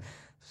big game.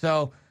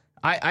 So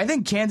I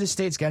think Kansas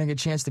State's got a good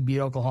chance to beat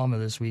Oklahoma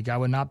this week. I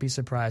would not be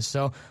surprised.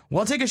 So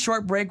we'll take a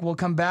short break. We'll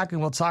come back, and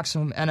we'll talk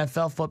some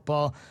NFL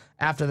football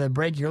after the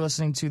break. You're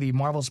listening to the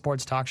Marvel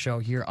Sports Talk Show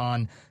here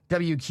on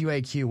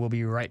WQAQ. We'll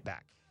be right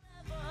back.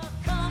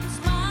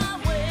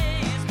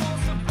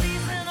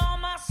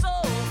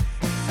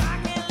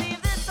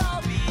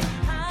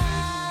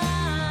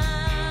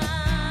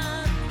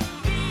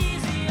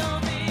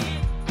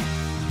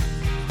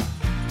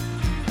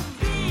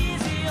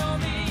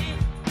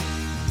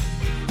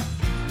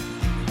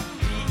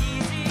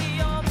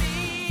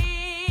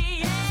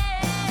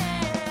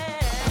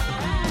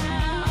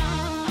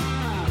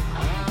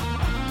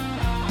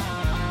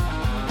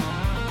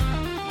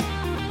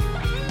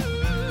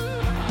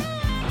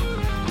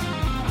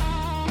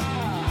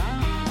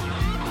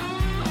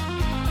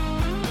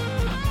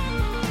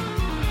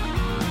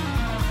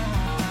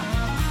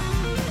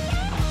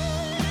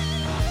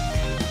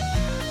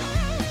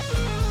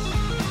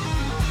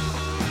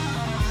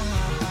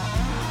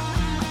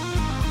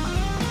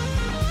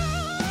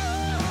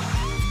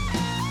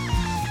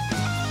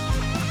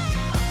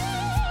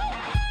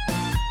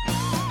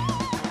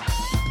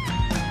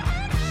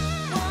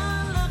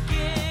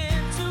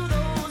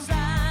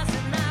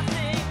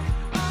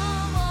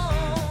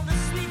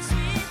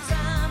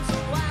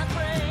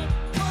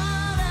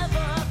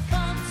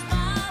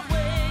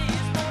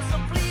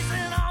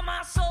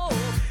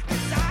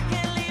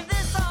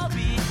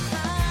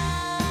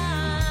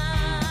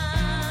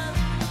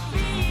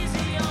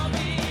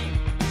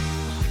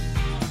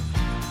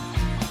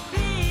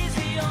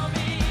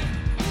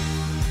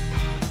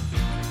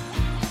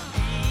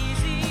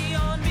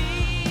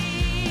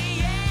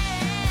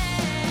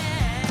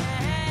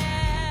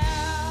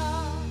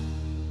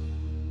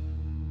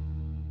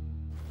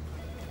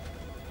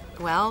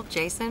 Well,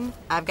 Jason,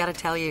 I've got to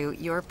tell you,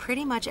 you're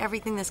pretty much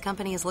everything this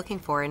company is looking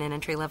for in an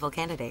entry-level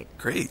candidate.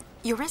 Great.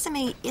 Your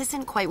resume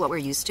isn't quite what we're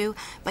used to,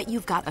 but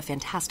you've got a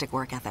fantastic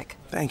work ethic.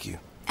 Thank you.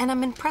 And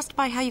I'm impressed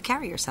by how you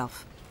carry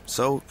yourself.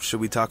 So,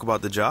 should we talk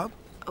about the job?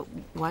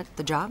 What?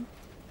 The job?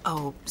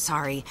 Oh,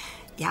 sorry.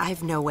 Yeah, I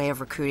have no way of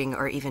recruiting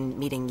or even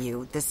meeting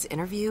you. This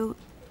interview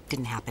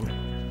didn't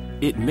happen.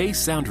 It may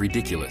sound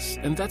ridiculous,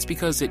 and that's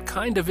because it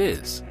kind of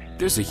is.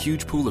 There's a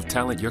huge pool of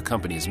talent your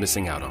company is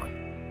missing out on.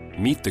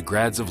 Meet the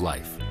grads of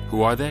life.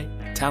 Who are they?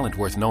 Talent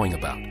worth knowing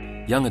about.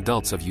 Young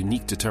adults of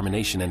unique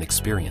determination and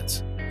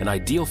experience. An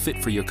ideal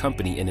fit for your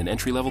company in an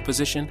entry-level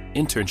position,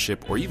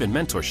 internship, or even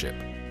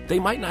mentorship. They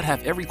might not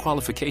have every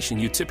qualification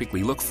you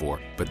typically look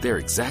for, but they're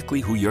exactly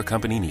who your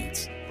company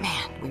needs.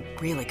 Man, we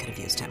really could have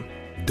used him.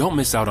 Don't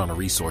miss out on a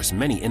resource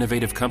many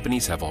innovative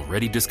companies have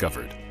already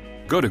discovered.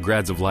 Go to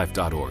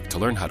gradsoflife.org to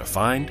learn how to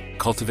find,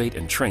 cultivate,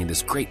 and train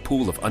this great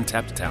pool of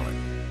untapped talent.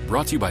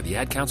 Brought to you by the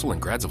Ad Council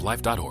and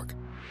gradsoflife.org.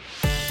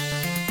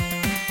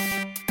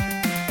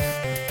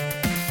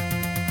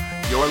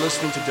 You're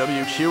listening to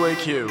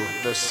WQAQ,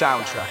 the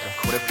soundtrack of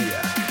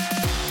Quinnipiac.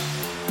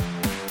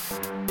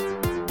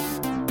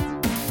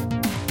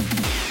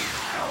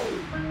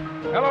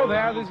 Hello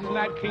there, this is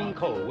Nat King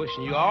Cole,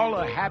 wishing you all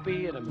a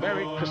happy and a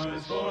Merry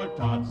Christmas.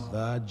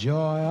 The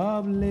joy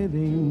of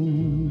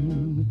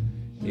living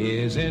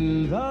is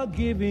in the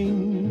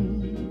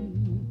giving.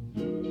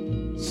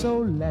 So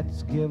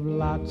let's give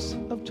lots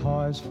of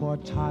toys for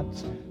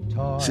tots.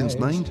 Since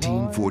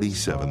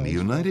 1947, the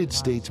United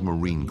States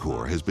Marine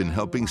Corps has been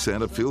helping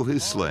Santa fill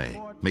his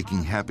sleigh,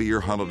 making happier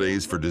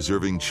holidays for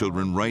deserving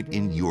children right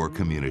in your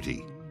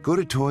community. Go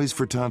to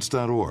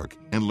toysfortots.org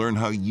and learn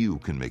how you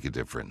can make a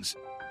difference.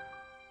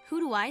 Who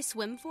do I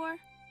swim for?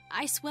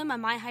 I swim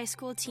on my high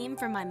school team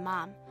for my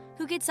mom,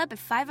 who gets up at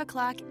 5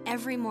 o'clock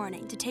every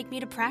morning to take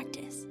me to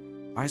practice.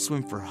 I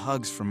swim for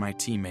hugs from my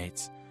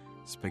teammates,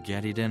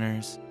 spaghetti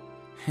dinners,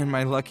 and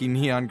my lucky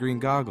neon green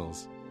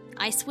goggles.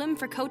 I swim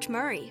for Coach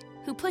Murray,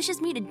 who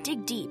pushes me to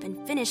dig deep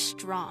and finish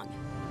strong.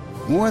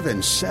 More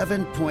than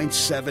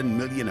 7.7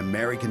 million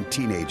American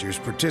teenagers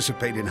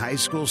participate in high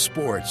school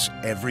sports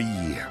every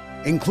year,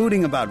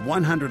 including about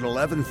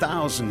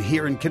 111,000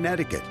 here in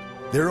Connecticut.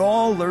 They're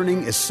all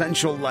learning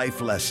essential life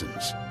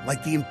lessons,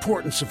 like the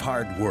importance of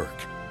hard work,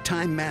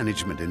 time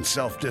management, and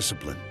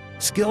self-discipline.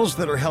 Skills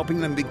that are helping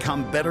them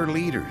become better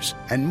leaders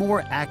and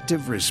more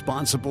active,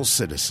 responsible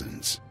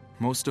citizens.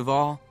 Most of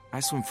all, I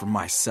swim for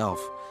myself,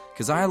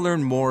 because I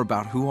learn more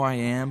about who I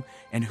am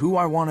and who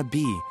I want to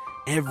be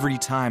every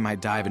time I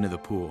dive into the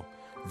pool.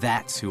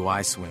 That's who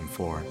I swim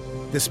for.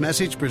 This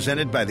message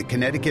presented by the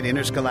Connecticut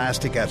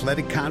Interscholastic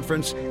Athletic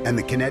Conference and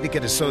the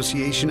Connecticut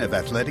Association of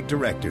Athletic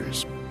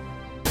Directors.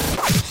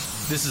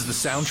 This is the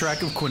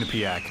soundtrack of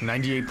Quinnipiac,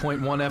 98.1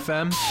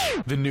 FM,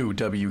 the new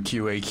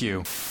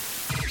WQAQ.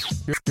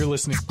 You're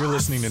listening to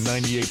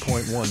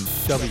 98.1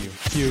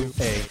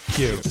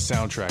 WQAQ, the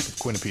soundtrack of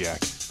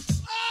Quinnipiac.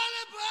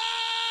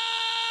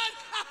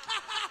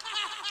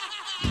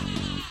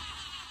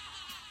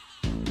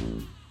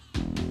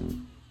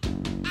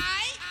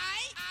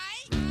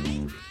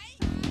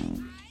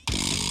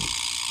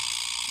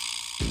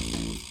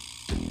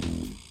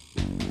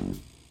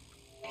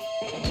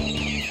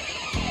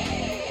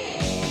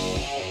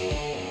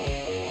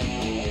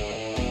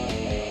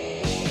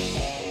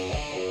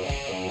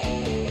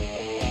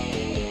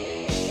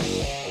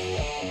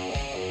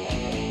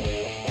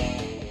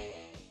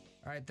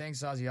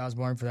 Thanks, Ozzy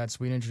Osbourne, for that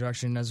sweet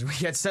introduction as we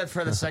get set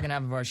for the second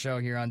half of our show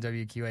here on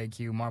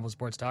WQAQ, Marvel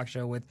Sports Talk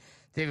Show with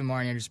David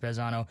Martin and Andrew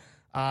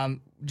Spezzano.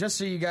 Just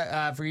so you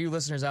got, for you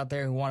listeners out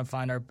there who want to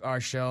find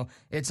our show,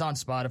 it's on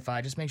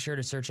Spotify. Just make sure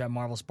to search out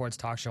Marvel Sports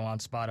Talk Show on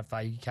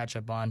Spotify. You can catch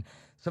up on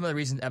some of the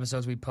recent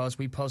episodes we post.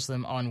 We post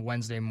them on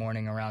Wednesday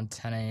morning around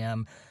 10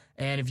 a.m.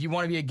 And if you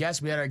want to be a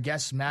guest, we had our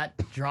guest Matt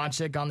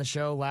Dronchik on the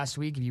show last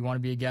week. If you want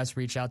to be a guest,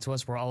 reach out to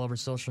us. We're all over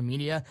social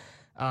media.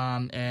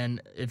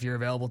 And if you're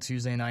available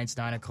Tuesday nights,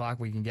 9 o'clock,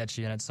 we can get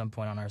you in at some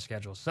point on our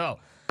schedule. So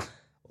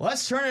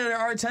let's turn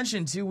our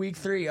attention to week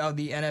 3 of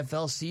the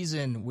NFL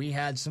season. We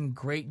had some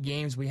great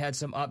games. We had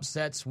some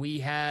upsets. We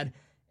had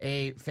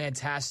a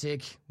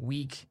fantastic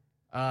week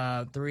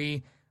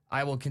 3.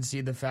 I will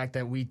concede the fact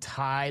that we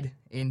tied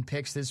in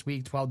picks this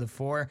week,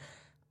 12-4.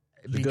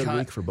 It was a good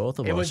week for both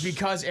of us. It was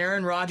because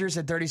Aaron Rodgers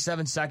had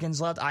 37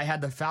 seconds left. I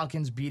had the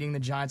Falcons beating the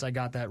Giants. I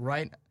got that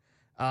right.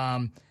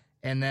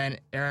 And then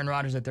Aaron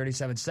Rodgers at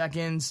 37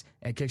 seconds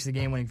and kicks the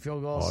game-winning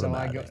field goal. So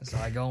I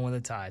go in with a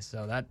tie.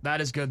 So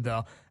that is good,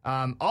 though.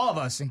 All of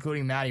us,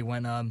 including Maddie,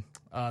 went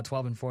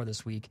 12-4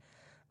 this week.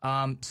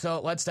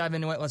 So let's dive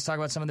into it. Let's talk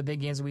about some of the big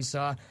games that we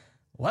saw.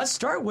 Let's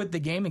start with the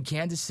game in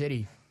Kansas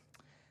City.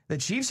 The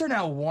Chiefs are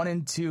now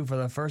 1-2 for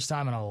the first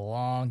time in a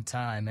long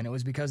time, and it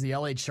was because the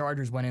LA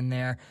Chargers went in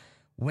there,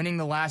 winning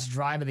the last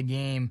drive of the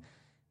game,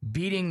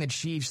 beating the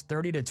Chiefs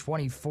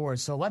 30-24.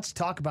 So let's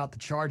talk about the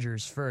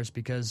Chargers first,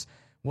 because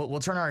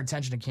we'll turn our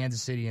attention to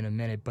Kansas City in a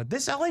minute. But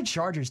this LA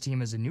Chargers team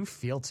has a new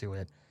feel to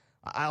it.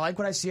 I like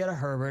what I see out of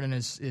Herbert in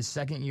his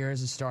second year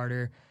as a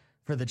starter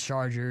for the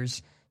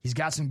Chargers. He's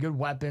got some good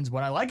weapons.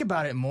 What I like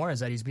about it more is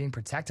that he's being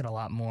protected a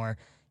lot more,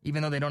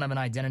 even though they don't have an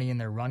identity in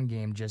their run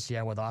game just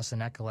yet with Austin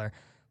Eckler.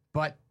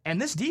 And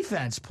this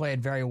defense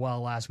played very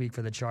well last week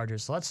for the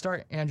Chargers. So let's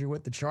start, Andrew,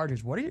 with the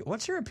Chargers.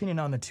 What's your opinion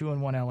on the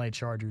 2-1 LA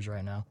Chargers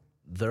right now?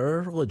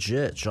 They're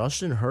legit.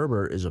 Justin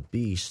Herbert is a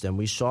beast, and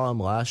we saw him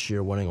last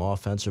year winning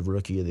Offensive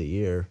Rookie of the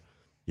Year.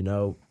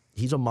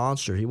 He's a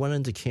monster. He went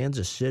into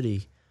Kansas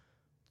City,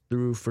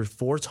 threw for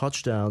 4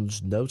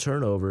 touchdowns, no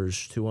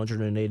turnovers,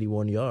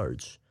 281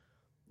 yards.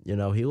 He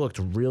looked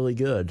really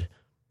good.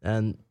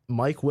 And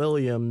Mike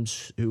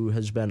Williams, who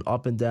has been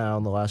up and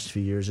down the last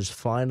few years, is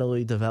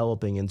finally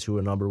developing into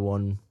a number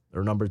 1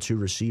 or number 2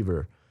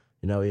 receiver.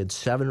 He had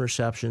 7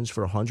 receptions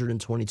for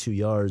 122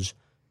 yards,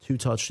 2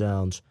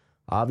 touchdowns.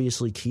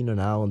 Obviously, Keenan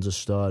Allen's a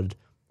stud,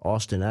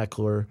 Austin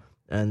Eckler.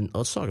 And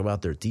let's talk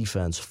about their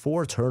defense.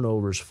 4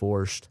 turnovers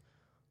forced.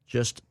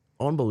 Just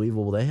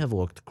unbelievable. They have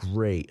looked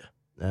great.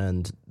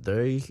 And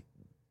the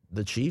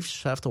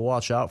Chiefs have to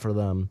watch out for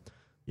them.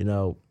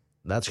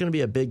 That's going to be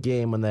a big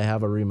game when they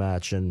have a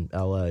rematch in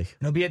L.A.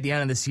 It'll be at the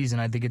end of the season.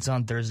 I think it's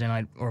on Thursday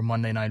night or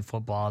Monday Night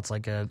Football.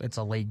 It's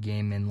a late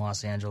game in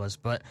Los Angeles.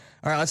 But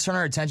all right, let's turn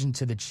our attention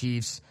to the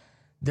Chiefs.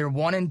 They're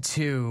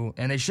 1-2,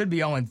 and they should be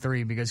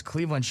 0-3 because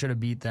Cleveland should have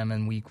beat them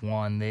in Week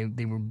 1.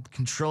 They were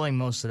controlling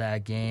most of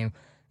that game,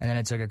 and then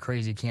it took a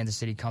crazy Kansas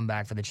City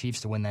comeback for the Chiefs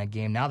to win that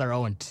game. Now they're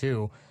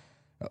 0-2.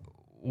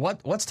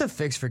 What's the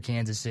fix for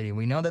Kansas City?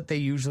 We know that they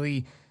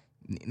usually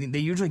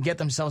get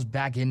themselves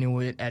back into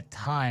it at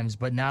times,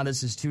 but now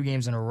this is 2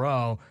 games in a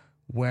row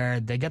where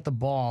they get the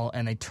ball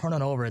and they turn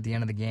it over at the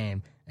end of the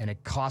game, and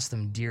it costs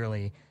them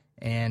dearly.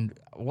 And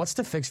what's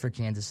the fix for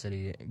Kansas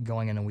City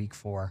going into Week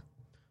 4?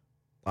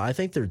 I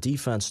think their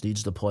defense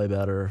needs to play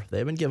better.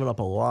 They've been giving up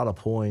a lot of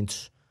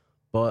points,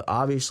 but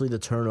obviously the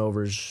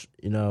turnovers,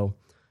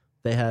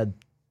 they had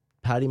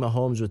Patty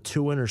Mahomes with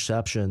 2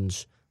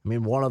 interceptions. I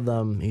mean, one of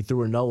them, he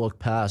threw a no-look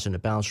pass, and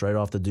it bounced right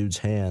off the dude's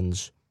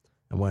hands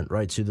and went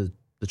right to the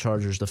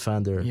Chargers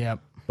defender. Yep.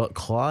 But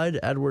Clyde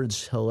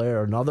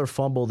Edwards-Helaire, another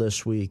fumble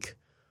this week.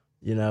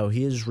 He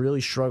has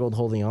really struggled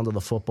holding onto the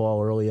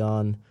football early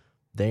on.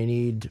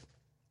 They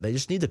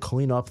just need to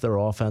clean up their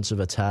offensive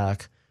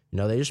attack.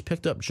 They just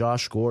picked up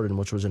Josh Gordon,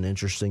 which was an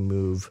interesting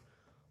move.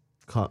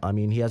 I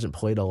mean, he hasn't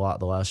played a lot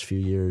the last few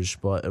years,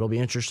 but it'll be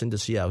interesting to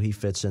see how he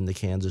fits into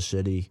Kansas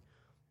City.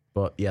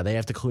 But, yeah, they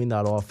have to clean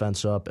that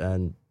offense up,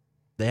 and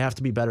they have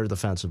to be better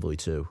defensively,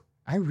 too.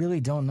 I really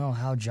don't know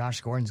how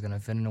Josh Gordon's going to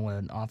fit into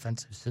an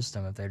offensive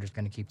system if they're just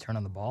going to keep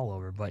turning the ball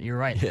over. But you're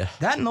right. Yeah.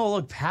 That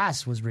no-look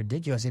pass was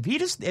ridiculous.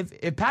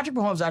 If Patrick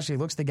Mahomes actually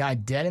looks the guy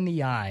dead in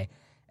the eye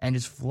and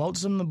just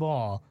floats him the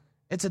ball,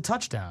 it's a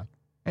touchdown.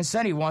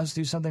 Instead, he wants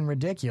to do something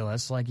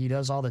ridiculous like he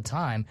does all the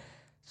time.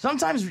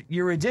 Sometimes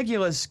your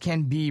ridiculous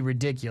can be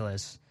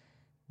ridiculous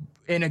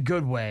in a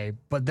good way,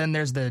 but then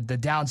there's the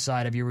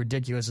downside of your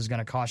ridiculous is going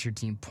to cost your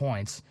team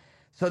points.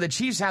 So the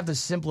Chiefs have to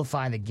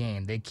simplify the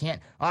game. They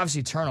can't,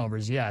 obviously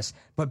turnovers, yes,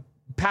 but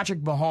Patrick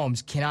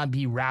Mahomes cannot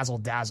be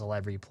razzle-dazzle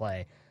every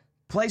play.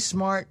 Play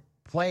smart,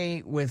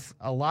 play with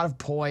a lot of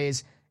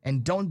poise,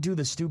 and don't do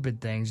the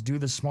stupid things. Do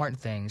the smart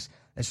things.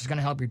 That's just going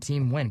to help your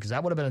team win, because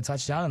that would have been a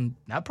touchdown, and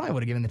that probably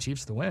would have given the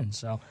Chiefs the win.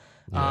 So,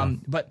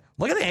 but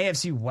look at the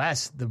AFC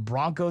West. The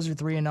Broncos are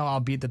 3-0,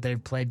 albeit that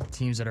they've played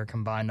teams that are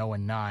combined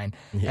 0-9.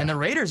 Yeah. And the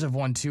Raiders have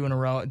won 2 in a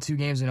row, 2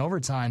 games in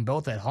overtime,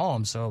 both at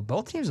home. So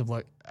both teams have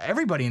looked.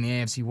 Everybody in the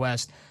AFC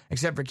West,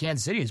 except for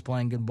Kansas City, is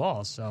playing good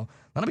ball. So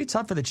that'll be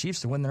tough for the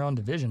Chiefs to win their own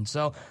division.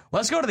 So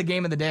let's go to the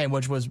game of the day,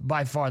 which was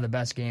by far the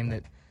best game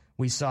that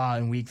we saw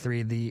in Week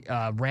 3, the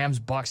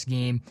Rams-Bucs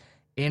game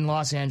in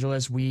Los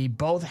Angeles. We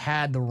both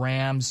had the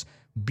Rams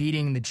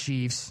beating the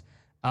Chiefs.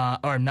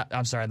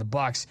 The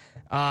Bucs.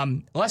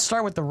 Let's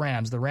start with the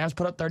Rams. The Rams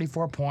put up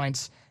 34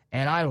 points,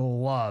 and I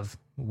love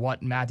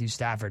what Matthew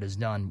Stafford has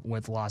done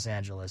with Los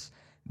Angeles.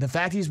 The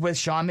fact he's with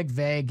Sean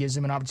McVay gives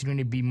him an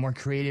opportunity to be more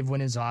creative with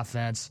his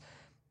offense.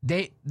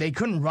 They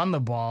couldn't run the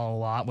ball a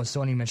lot with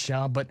Sony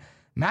Michel, but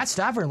Matt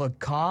Stafford looked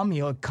calm.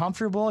 He looked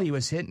comfortable. He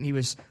was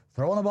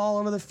throwing the ball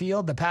over the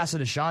field. The pass to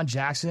Deshaun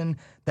Jackson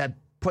that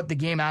put the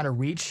game out of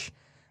reach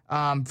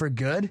for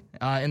good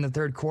in the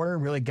third quarter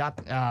really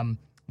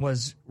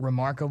was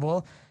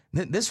remarkable.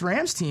 This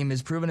Rams team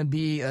has proven to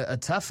be a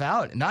tough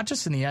out, not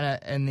just in the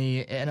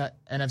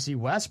NFC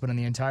West, but in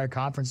the entire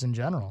conference in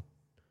general.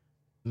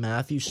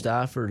 Matthew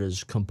Stafford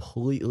has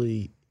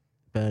completely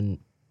been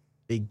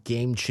a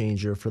game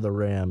changer for the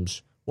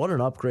Rams. What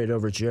an upgrade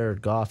over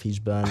Jared Goff he's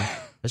been,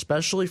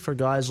 especially for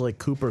guys like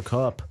Cooper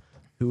Kupp,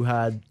 who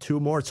had 2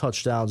 more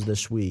touchdowns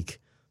this week.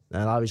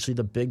 And obviously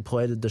the big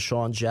play to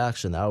Deshaun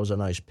Jackson, that was a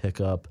nice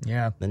pickup.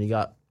 Yeah. Then you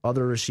got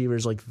other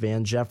receivers like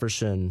Van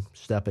Jefferson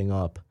stepping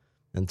up,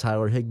 and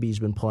Tyler Higbee's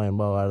been playing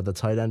well out of the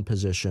tight end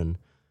position.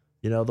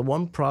 The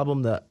one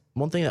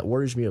thing that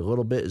worries me a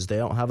little bit is they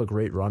don't have a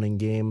great running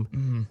game.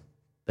 Mm-hmm.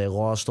 They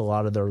lost a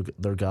lot of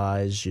their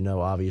guys.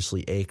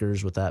 Obviously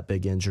Akers with that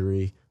big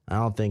injury. I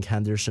don't think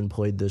Henderson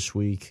played this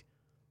week,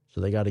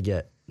 so they got to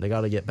get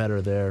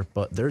better there.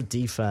 But their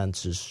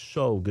defense is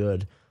so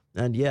good,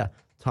 and yeah,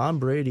 Tom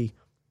Brady.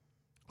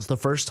 It's the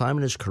first time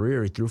in his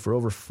career he threw for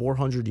over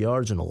 400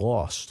 yards and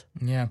lost.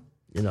 Yeah.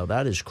 You know,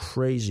 that is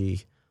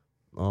crazy.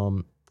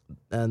 And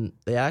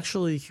they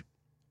actually,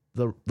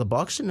 the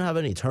Bucs didn't have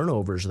any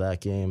turnovers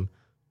that game.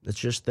 It's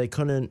just they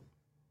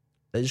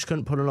just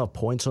couldn't put enough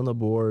points on the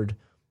board.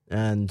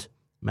 And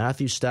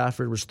Matthew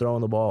Stafford was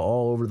throwing the ball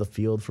all over the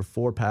field for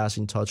 4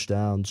 passing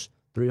touchdowns,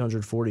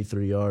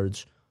 343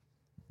 yards.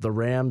 The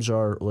Rams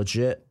are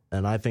legit,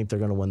 and I think they're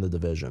going to win the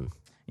division.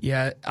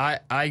 Yeah,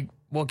 I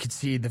will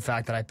concede the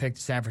fact that I picked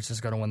San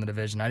Francisco to win the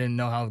division. I didn't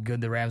know how good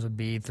the Rams would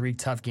be. 3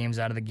 tough games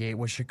out of the gate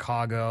with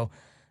Chicago,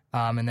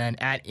 and then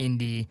at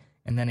Indy,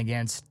 and then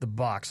against the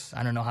Bucs.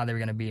 I don't know how they were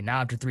going to be. Now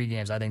after 3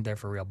 games, I think they're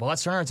for real. But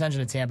let's turn our attention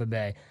to Tampa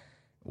Bay.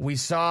 We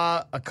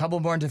saw a couple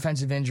more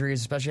defensive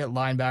injuries, especially at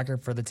linebacker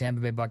for the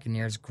Tampa Bay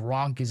Buccaneers.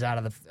 Gronk is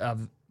out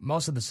of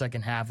most of the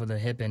second half with a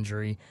hip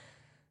injury.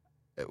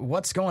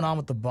 What's going on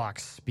with the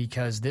Bucs?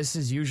 Because this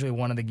is usually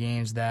one of the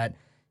games that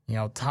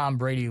Tom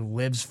Brady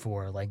lives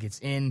for. Like, it's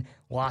in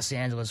Los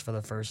Angeles for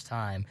the first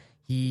time.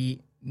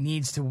 He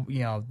needs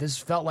to, this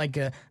felt like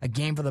a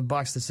game for the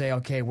Bucs to say,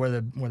 okay, we're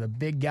the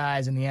big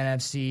guys in the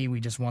NFC.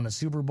 We just won the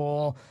Super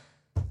Bowl.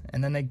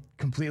 And then they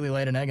completely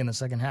laid an egg in the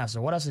second half.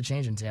 So what has to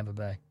change in Tampa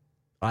Bay?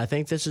 I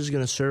think this is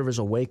going to serve as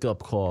a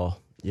wake-up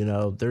call.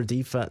 Their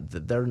defense,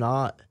 they're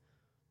not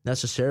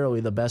necessarily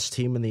the best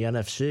team in the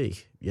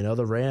NFC.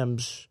 The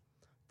Rams,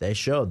 they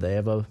showed they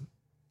have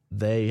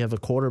a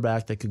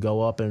quarterback that could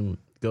go up and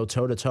go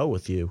toe-to-toe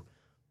with you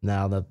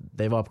now that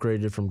they've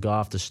upgraded from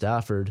Goff to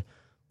Stafford.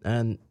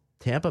 And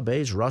Tampa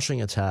Bay's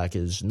rushing attack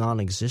is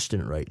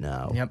non-existent right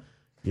now.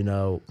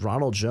 Yep.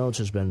 Ronald Jones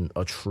has been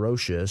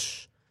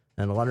atrocious,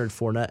 and Leonard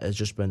Fournette has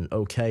just been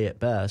okay at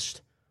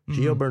best.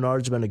 Gio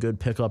Bernard's been a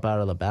good pickup out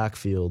of the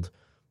backfield,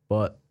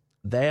 but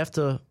they have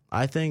to,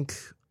 I think,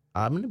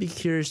 I'm going to be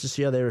curious to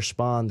see how they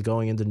respond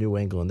going into New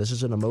England. This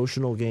is an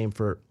emotional game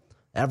for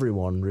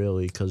everyone,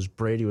 really, because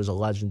Brady was a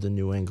legend in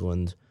New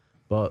England,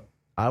 but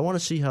I want to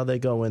see how they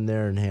go in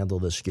there and handle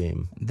this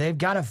game. They've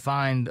got to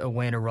find a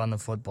way to run the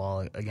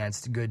football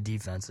against good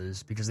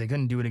defenses because they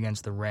couldn't do it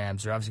against the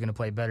Rams. They're obviously going to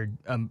play better,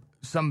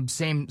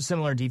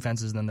 similar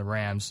defenses than the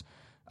Rams,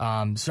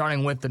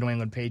 starting with the New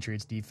England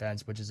Patriots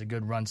defense, which is a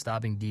good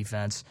run-stopping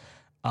defense.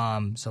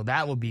 So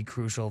that will be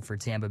crucial for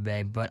Tampa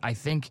Bay. But I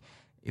think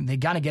they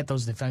got to get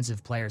those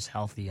defensive players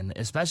healthy, and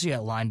especially at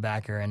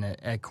linebacker and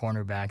at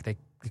cornerback.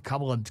 A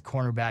couple of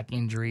cornerback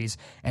injuries,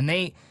 and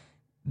they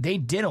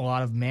did a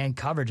lot of man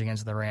coverage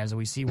against the Rams, and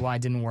we see why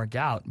it didn't work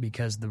out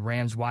because the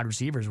Rams wide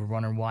receivers were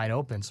running wide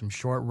open. Some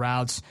short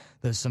routes,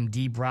 there's some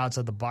deep routes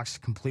that the Bucs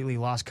completely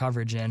lost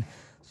coverage in.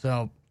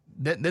 So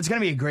that's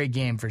going to be a great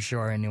game for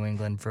sure in New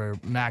England for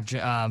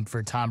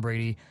for Tom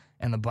Brady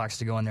and the Bucs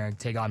to go in there and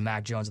take on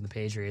Mac Jones and the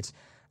Patriots,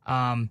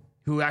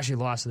 who actually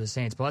lost to the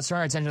Saints. But let's turn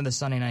our attention to the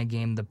Sunday night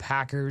game, the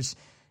Packers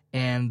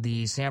and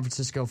the San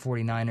Francisco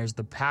 49ers.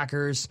 The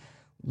Packers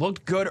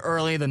looked good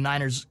early. The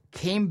Niners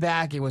came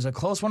back. It was a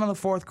close one in the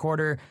fourth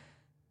quarter,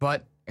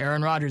 but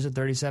Aaron Rodgers had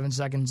 37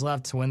 seconds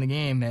left to win the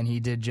game, and he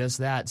did just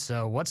that.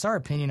 So what's our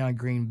opinion on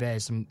Green Bay?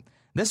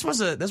 This was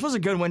a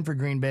good win for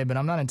Green Bay, but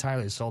I'm not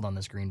entirely sold on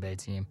this Green Bay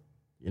team.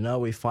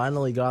 We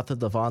finally got the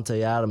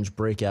Davante Adams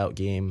breakout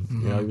game.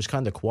 Mm-hmm. He was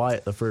kind of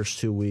quiet the first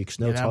 2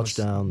 weeks, no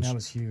touchdowns. That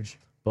was huge.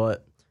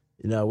 But,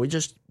 we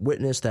just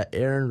witnessed that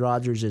Aaron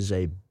Rodgers is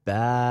a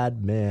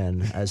bad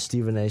man, as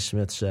Stephen A.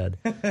 Smith said.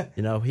 I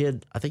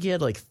think he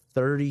had like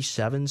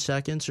 37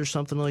 seconds or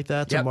something like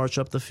that to march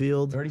up the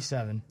field.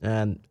 37.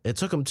 And it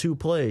took him 2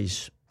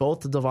 plays,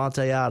 both to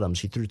Davante Adams.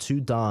 He threw 2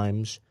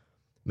 dimes.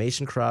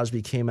 Mason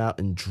Crosby came out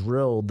and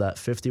drilled that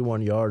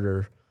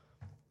 51-yarder.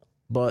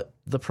 But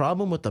the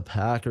problem with the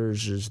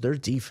Packers is their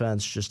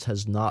defense just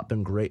has not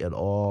been great at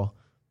all.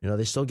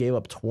 They still gave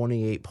up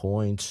 28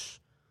 points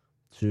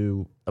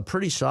to a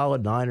pretty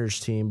solid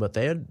Niners team, but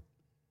they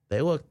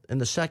looked in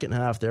the second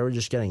half, they were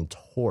just getting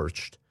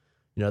torched.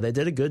 They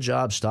did a good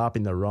job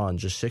stopping the run,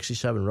 just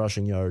 67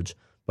 rushing yards.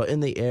 But in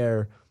the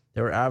air,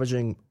 they were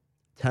averaging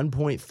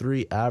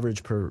 10.3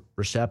 average per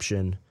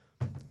reception,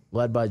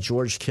 led by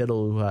George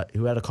Kittle,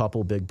 who had a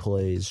couple big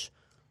plays.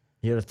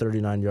 He had a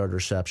 39-yard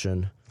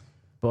reception.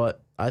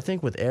 But I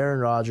think with Aaron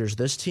Rodgers,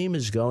 this team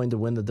is going to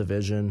win the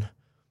division.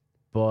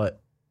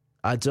 But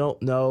I don't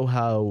know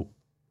how,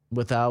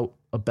 without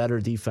a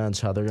better defense,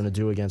 how they're going to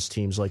do against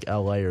teams like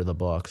LA or the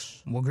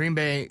Bucs. Well, Green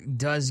Bay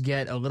does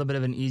get a little bit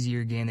of an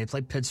easier game. They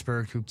play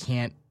Pittsburgh, who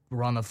can't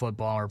run the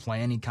football or play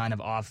any kind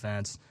of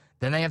offense.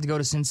 Then they have to go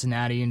to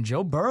Cincinnati, and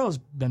Joe Burrow's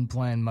been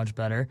playing much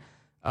better.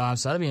 So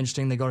that'll be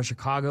interesting. They go to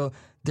Chicago.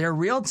 Their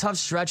real tough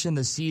stretch in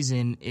the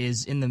season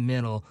is in the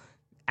middle.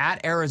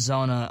 At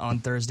Arizona on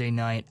Thursday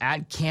night,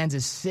 at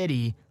Kansas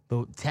City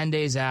 10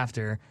 days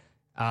after,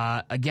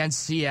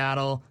 against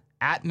Seattle,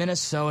 at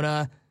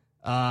Minnesota,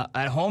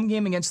 at home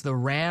game against the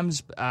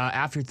Rams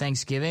after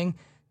Thanksgiving.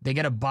 They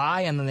get a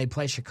bye, and then they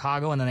play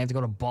Chicago, and then they have to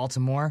go to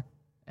Baltimore,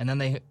 and then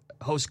they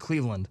host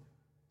Cleveland.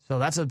 So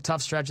that's a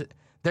tough stretch.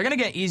 They're going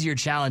to get easier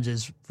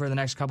challenges for the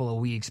next couple of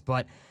weeks,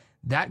 but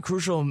that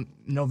crucial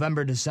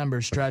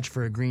November-December stretch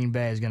for Green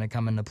Bay is going to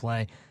come into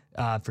play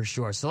for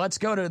sure. So let's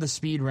go to the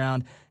speed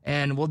round,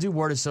 and we'll do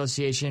word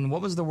association.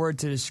 What was the word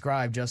to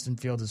describe Justin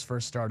Fields'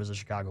 first start as a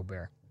Chicago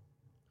Bear?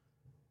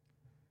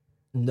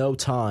 No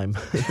time.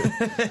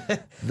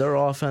 Their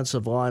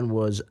offensive line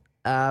was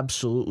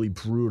absolutely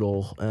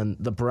brutal, and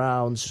the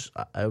Browns,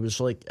 I was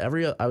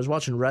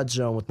watching Red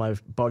Zone with my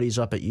buddies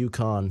up at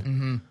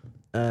UConn,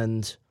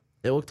 and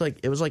it looked like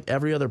it was like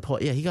every other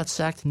play. Yeah, he got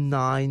sacked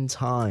 9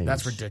 times.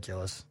 That's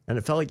ridiculous. And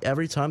it felt like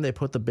every time they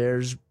put the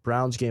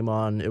Bears-Browns game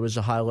on, it was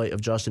a highlight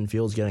of Justin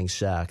Fields getting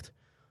sacked.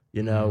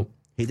 You know,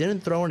 he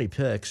didn't throw any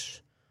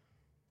picks.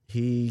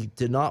 He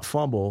did not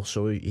fumble,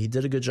 so he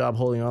did a good job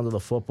holding on to the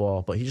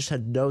football, but he just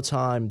had no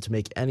time to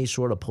make any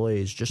sort of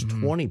plays. Just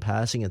 20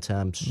 passing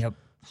attempts,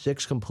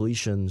 6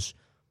 completions,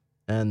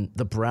 and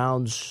the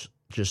Browns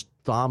just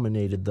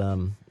dominated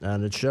them.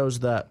 And it shows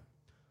that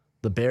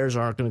the Bears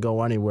aren't going to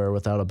go anywhere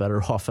without a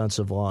better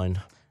offensive line.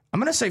 I'm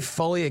going to say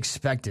fully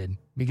expected,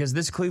 because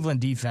this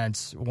Cleveland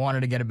defense wanted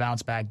to get a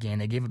bounce-back game.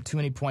 They gave up too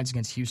many points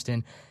against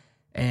Houston.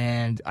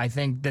 And I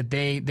think that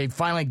they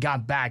finally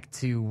got back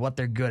to what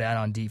they're good at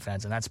on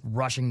defense, and that's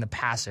rushing the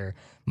passer.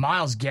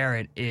 Myles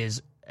Garrett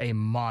is a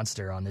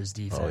monster on this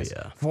defense.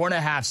 Oh, yeah.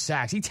 4.5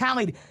 sacks. He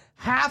tallied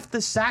half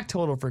the sack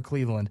total for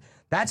Cleveland.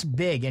 That's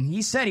big, and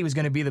he said he was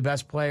going to be the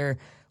best player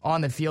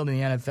on the field in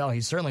the NFL.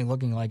 He's certainly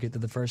looking like it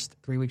through the first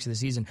 3 weeks of the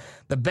season.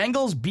 The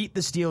Bengals beat the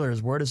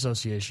Steelers. Word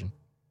association.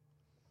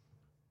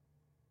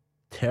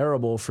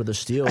 Terrible for the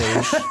Steelers.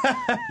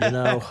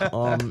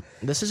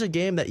 This is a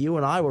game that you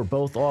and I were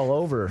both all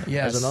over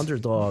as an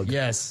underdog.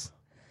 Yes.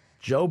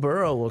 Joe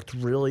Burrow looked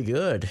really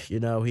good.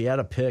 You know, he had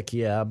a pick,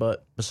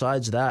 but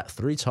besides that,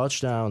 3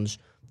 touchdowns.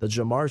 The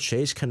Jamar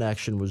Chase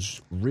connection was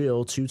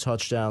real. 2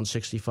 touchdowns,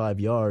 65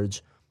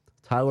 yards.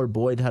 Tyler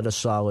Boyd had a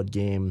solid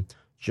game.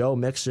 Joe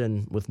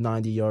Mixon with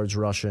 90 yards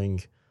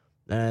rushing.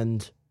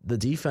 And the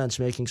defense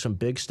making some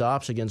big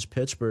stops against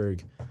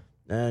Pittsburgh.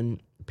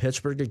 And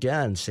Pittsburgh,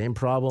 again, same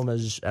problem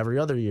as every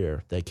other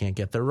year. They can't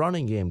get their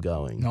running game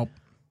going. Nope.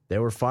 They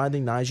were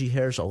finding Najee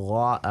Harris a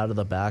lot out of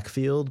the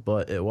backfield,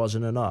 but it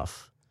wasn't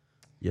enough.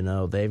 You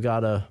know, they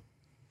have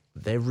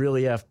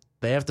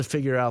to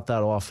figure out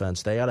that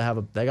offense. They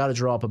got to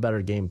draw up a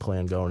better game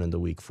plan going into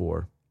week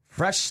 4.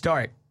 Fresh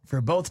start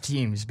for both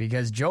teams,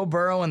 because Joe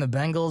Burrow and the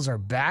Bengals are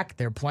back.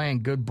 They're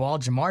playing good ball.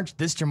 This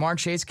Jamar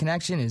Chase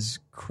connection is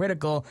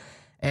critical.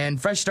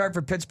 And fresh start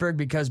for Pittsburgh,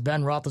 because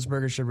Ben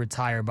Roethlisberger should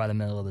retire by the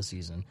middle of the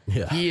season.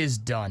 Yeah. He is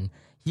done.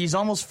 He's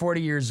almost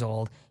 40 years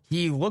old.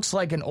 He looks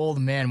like an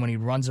old man when he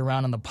runs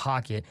around in the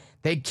pocket.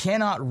 They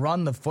cannot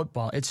run the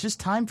football. It's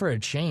just time for a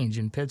change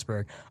in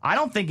Pittsburgh. I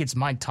don't think it's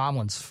Mike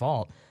Tomlin's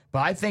fault, but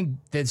I think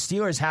the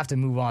Steelers have to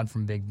move on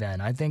from Big Ben.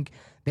 I think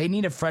they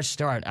need a fresh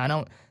start.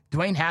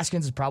 Dwayne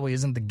Haskins probably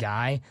isn't the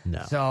guy.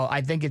 No. So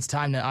I think it's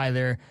time to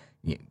either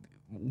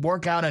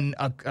work out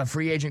a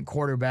free agent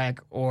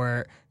quarterback,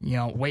 or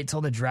wait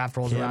till the draft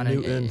rolls around.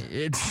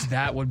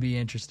 That would be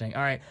interesting.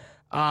 All right,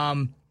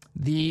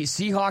 the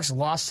Seahawks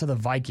lost to the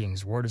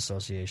Vikings. Word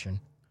association.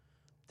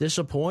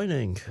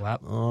 Disappointing.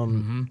 Yep.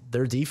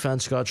 Their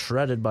defense got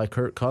shredded by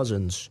Kirk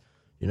Cousins.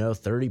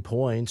 30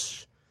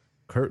 points.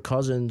 Kirk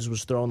Cousins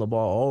was throwing the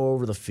ball all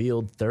over the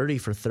field, 30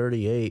 for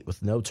 38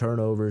 with no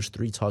turnovers,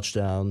 3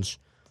 touchdowns.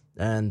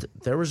 And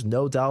there was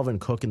no Dalvin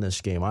Cook in this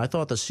game. I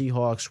thought the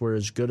Seahawks were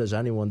as good as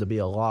anyone to be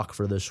a lock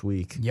for this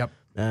week. Yep.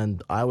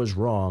 And I was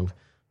wrong.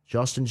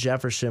 Justin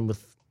Jefferson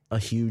with a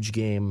huge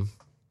game.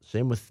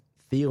 Same with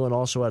Thielen,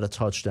 also had a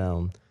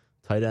touchdown.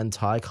 Tight end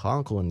Ty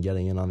Conklin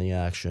getting in on the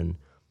action.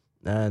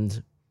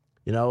 And,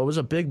 it was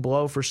a big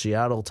blow for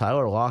Seattle.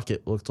 Tyler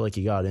Lockett looked like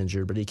he got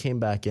injured, but he came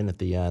back in at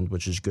the end,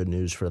 which is good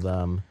news for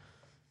them.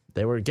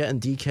 They were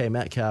getting DK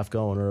Metcalf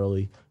going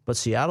early, but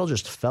Seattle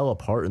just fell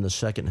apart in the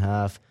second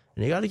half.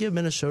 And you got to give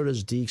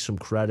Minnesota's Deke some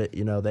credit.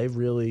 They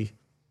really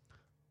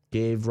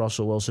gave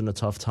Russell Wilson a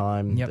tough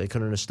time. Yep. They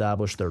couldn't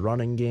establish their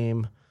running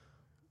game.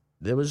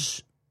 It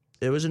was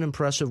an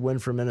impressive win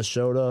for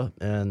Minnesota,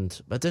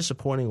 and a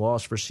disappointing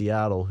loss for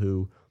Seattle,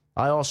 who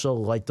I also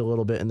liked a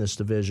little bit in this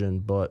division,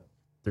 but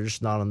they're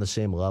just not on the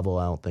same level,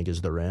 I don't think,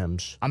 as the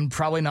Rams. I'm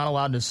probably not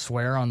allowed to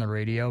swear on the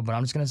radio, but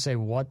I'm just going to say,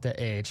 what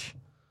the H?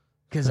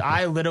 Because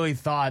I literally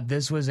thought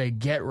this was a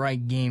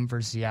get-right game for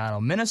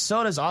Seattle.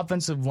 Minnesota's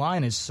offensive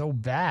line is so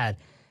bad,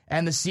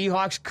 and the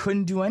Seahawks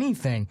couldn't do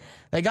anything.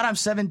 They got up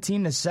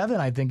 17-7,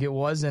 I think it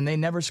was, and they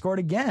never scored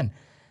again.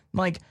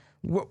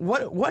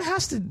 What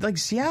has to...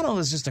 Seattle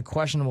is just a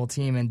questionable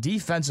team, and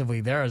defensively,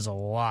 there is a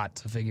lot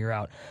to figure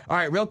out. All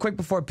right, real quick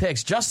before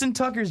picks. Justin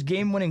Tucker's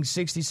game-winning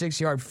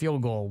 66-yard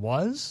field goal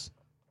was?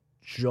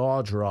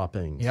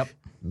 Jaw-dropping. Yep.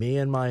 Me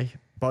and my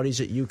buddies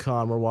at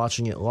UConn were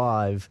watching it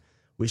live.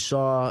 We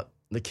saw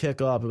the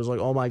kick up. It was like,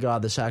 oh my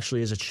God, this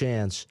actually is a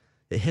chance.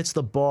 It hits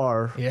the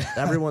bar. Yeah.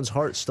 Everyone's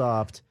heart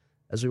stopped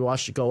as we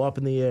watched it go up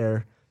in the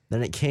air.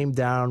 Then it came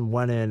down,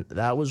 went in.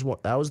 That was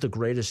the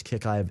greatest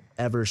kick I have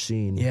ever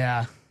seen.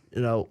 Yeah.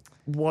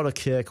 What a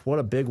kick. What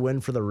a big win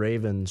for the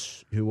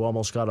Ravens, who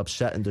almost got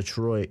upset in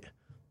Detroit.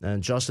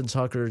 And Justin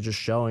Tucker just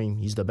showing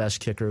he's the best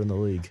kicker in the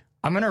league.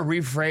 I'm going to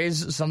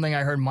rephrase something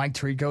I heard Mike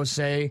Tirico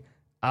say.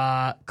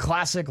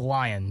 Classic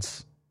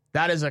Lions.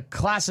 That is a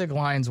classic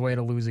Lions way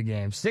to lose a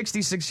game.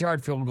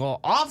 66-yard field goal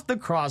off the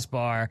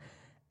crossbar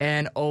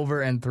and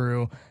over and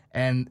through.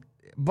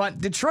 But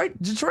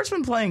Detroit's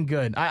been playing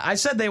good. I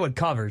said they would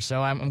cover,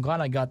 so I'm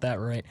glad I got that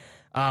right.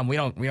 We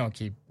don't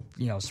keep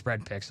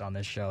spread picks on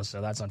this show,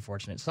 so that's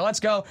unfortunate. So let's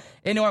go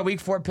into our Week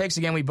 4 picks.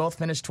 Again, we both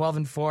finished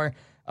 12-4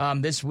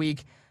 this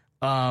week.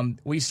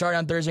 We start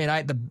on Thursday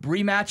night, the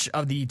rematch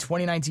of the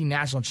 2019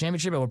 National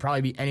Championship. It will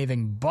probably be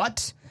anything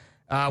but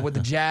with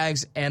the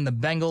Jags and the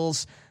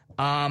Bengals.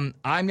 I'm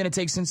going to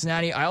take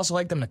Cincinnati. I also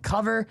like them to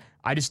cover.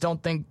 I just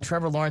don't think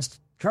Trevor Lawrence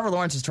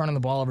is turning the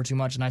ball over too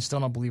much, and I still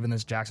don't believe in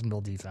this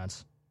Jacksonville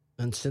defense.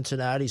 And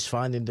Cincinnati's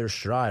finding their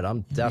stride.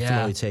 I'm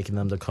definitely taking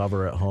them to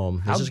cover at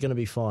home. This is going to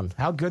be fun.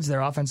 How good's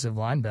their offensive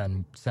line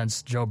been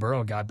since Joe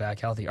Burrow got back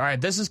healthy? All right,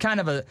 this is kind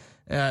of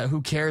a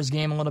who cares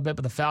game a little bit,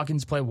 but the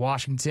Falcons play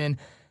Washington.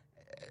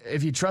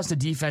 If you trust the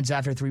defense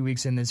after 3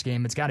 weeks in this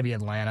game, it's got to be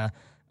Atlanta.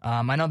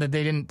 I know that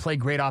they didn't play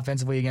great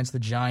offensively against the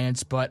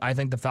Giants, but I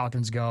think the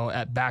Falcons go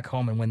back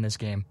home and win this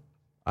game.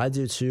 I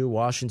do too.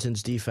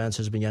 Washington's defense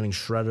has been getting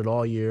shredded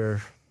all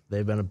year.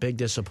 They've been a big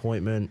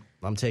disappointment.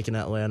 I'm taking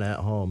Atlanta at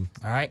home.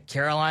 All right,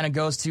 Carolina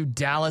goes to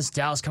Dallas.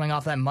 Dallas coming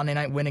off that Monday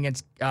night win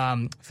against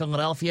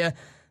Philadelphia.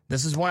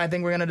 This is one I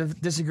think we're going to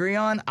disagree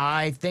on.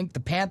 I think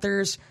the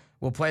Panthers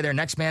will play their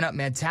next man up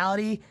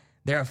mentality.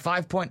 They're a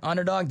 5-point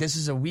underdog. This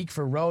is a week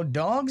for road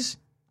dogs.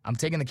 I'm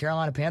taking the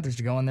Carolina Panthers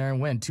to go in there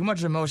and win. Too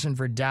much emotion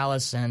for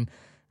Dallas, and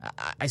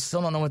I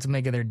still don't know what to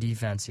make of their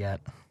defense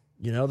yet.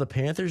 The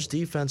Panthers'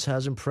 defense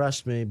has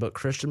impressed me, but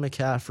Christian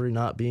McCaffrey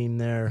not being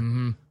there,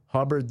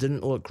 Hubbard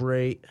didn't look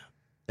great,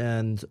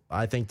 and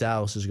I think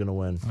Dallas is going to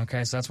win.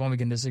 Okay, so that's one we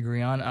can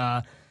disagree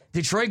on.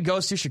 Detroit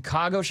goes to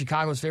Chicago.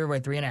 Chicago's favored by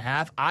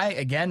 3.5.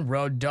 Again,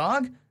 road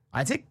dog.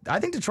 I think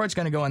Detroit's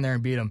going to go in there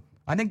and beat them.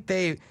 I think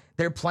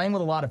they're playing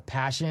with a lot of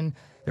passion.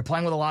 They're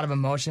playing with a lot of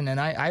emotion, and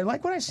I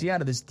like what I see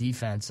out of this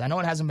defense. I know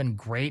it hasn't been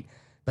great,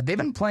 but they've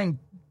been playing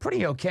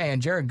pretty okay,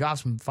 and Jared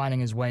Goff's been finding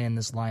his way in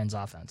this Lions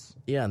offense.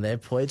 Yeah, and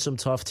they've played some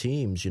tough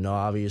teams.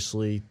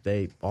 Obviously,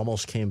 they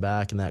almost came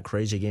back in that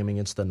crazy game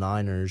against the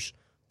Niners.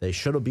 They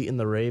should have beaten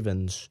the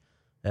Ravens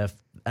if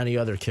any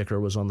other kicker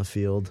was on the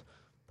field.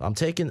 I'm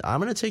going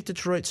to take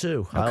Detroit,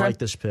 too. Okay. I like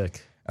this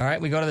pick. All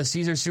right, we go to the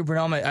Caesars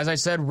Superdome. As I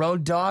said,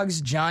 road dogs,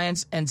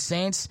 Giants, and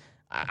Saints.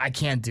 I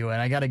can't do it.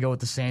 I got to go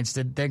with the Saints.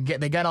 They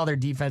got all their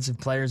defensive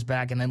players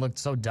back, and they looked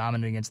so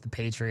dominant against the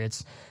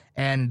Patriots.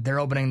 And they're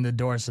opening the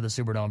doors to the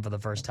Superdome for the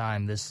first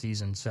time this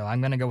season. So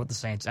I'm going to go with the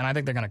Saints, and I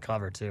think they're going to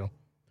cover, too.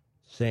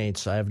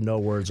 Saints. I have no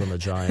words on the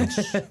Giants.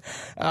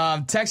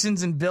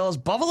 Texans and Bills.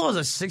 Buffalo is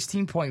a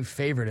 16-point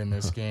favorite in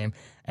this game,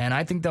 and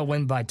I think they'll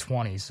win by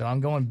 20. So I'm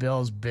going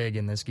Bills big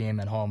in this game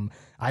at home.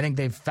 I think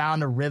they've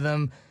found a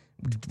rhythm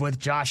with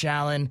Josh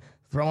Allen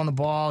throwing the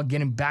ball,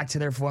 getting back to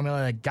their formula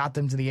that got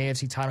them to the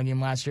AFC title game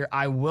last year.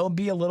 I will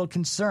be a little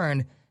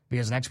concerned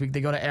because next week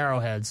they go to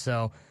Arrowhead.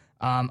 So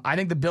I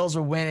think the Bills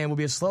will win. It will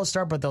be a slow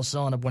start, but they'll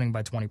still end up winning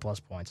by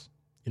 20-plus points.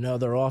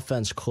 Their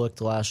offense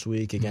clicked last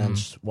week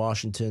against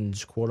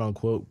Washington's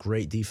quote-unquote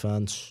great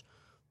defense.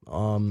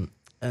 And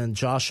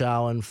Josh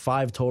Allen,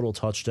 5 total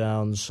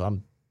touchdowns.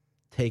 I'm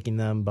taking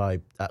them by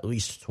at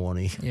least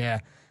 20. Yeah.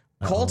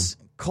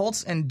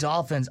 Colts and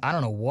Dolphins, I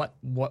don't know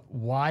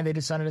why they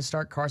decided to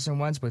start Carson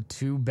Wentz with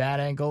 2 bad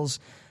ankles,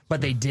 but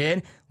they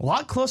did. A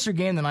lot closer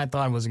game than I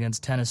thought it was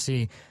against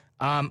Tennessee.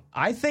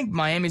 I think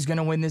Miami's going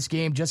to win this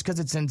game just because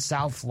it's in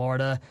South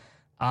Florida.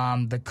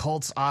 The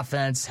Colts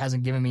offense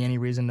hasn't given me any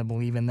reason to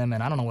believe in them,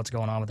 and I don't know what's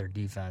going on with their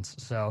defense.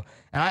 So,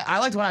 and I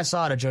liked what I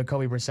saw out of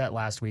Jacoby Brissett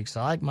last week, so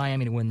I like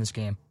Miami to win this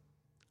game.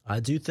 I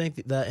do think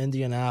that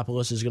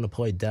Indianapolis is going to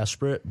play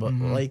desperate, but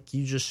like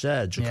you just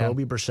said,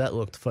 Jacoby Brissett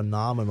looked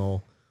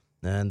phenomenal.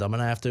 And I'm going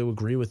to have to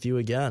agree with you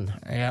again.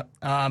 Yeah.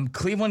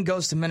 Cleveland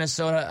goes to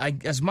Minnesota.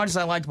 As much as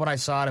I liked what I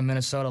saw out of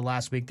Minnesota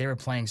last week, they were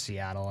playing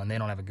Seattle, and they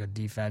don't have a good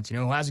defense. You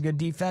know who has a good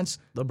defense?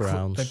 The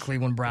Browns. The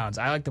Cleveland Browns.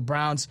 I like the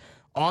Browns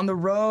on the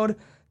road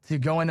to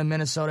go into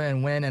Minnesota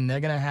and win, and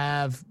they're going to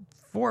have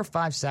 4 or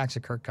 5 sacks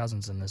of Kirk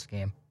Cousins in this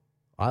game.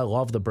 I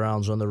love the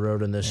Browns on the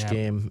road in this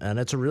game, and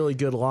it's a really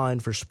good line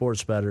for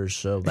sports bettors,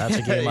 so that's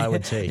a game I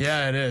would take.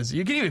 Yeah, it is.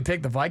 You can even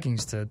pick the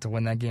Vikings to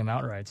win that game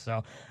outright. So,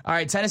 all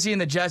right, Tennessee and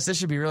the Jets, this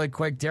should be really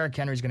quick. Derrick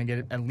Henry's going to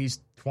get at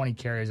least 20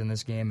 carries in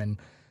this game and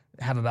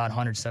have about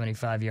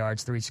 175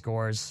 yards, 3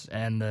 scores,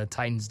 and the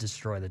Titans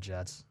destroy the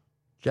Jets.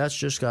 Jets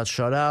just got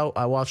shut out.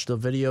 I watched a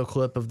video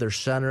clip of their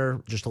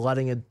center just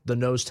letting the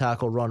nose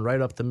tackle run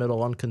right up the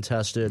middle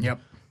uncontested. Yep.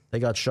 They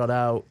got shut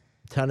out.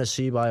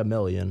 Tennessee by 1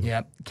 million.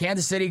 Yep.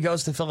 Kansas City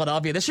goes to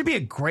Philadelphia. This should be a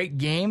great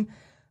game.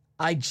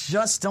 I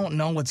just don't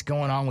know what's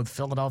going on with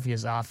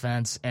Philadelphia's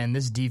offense, and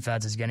this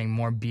defense is getting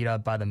more beat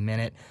up by the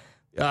minute.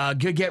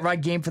 Good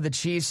get-right game for the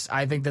Chiefs.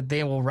 I think that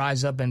they will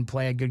rise up and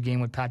play a good game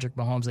with Patrick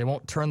Mahomes. They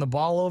won't turn the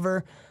ball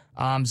over,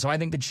 so I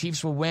think the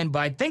Chiefs will win, but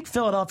I think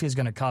Philadelphia is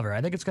going to cover.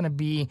 I think it's going to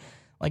be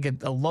like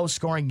a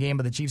low-scoring game,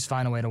 but the Chiefs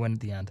find a way to win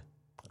at the end.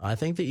 I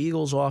think the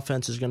Eagles'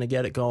 offense is going to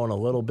get it going a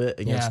little bit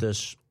against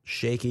this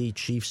shaky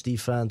Chiefs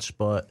defense,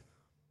 but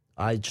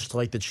I just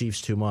like the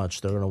Chiefs too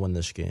much. They're going to win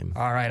this game.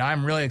 All right,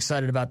 I'm really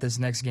excited about this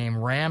next game.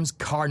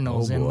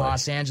 Rams-Cardinals in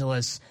Los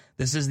Angeles.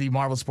 This is the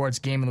Marble Sports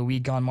Game of the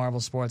Week on Marble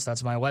Sports.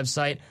 That's my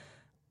website.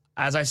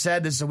 As I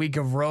said, this is a week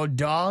of road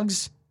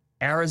dogs.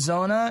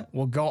 Arizona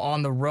will go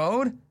on the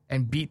road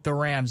and beat the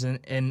Rams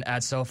in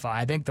at SoFi.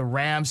 I think the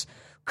Rams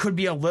could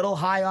be a little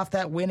high off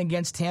that win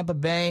against Tampa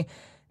Bay.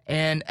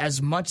 And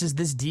as much as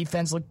this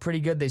defense looked pretty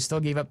good, they still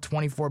gave up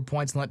 24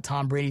 points and let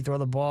Tom Brady throw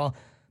the ball.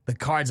 The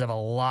Cards have a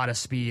lot of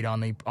speed on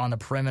the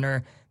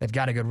perimeter. They've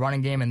got a good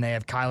running game, and they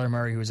have Kyler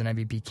Murray, who's an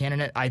MVP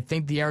candidate. I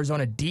think the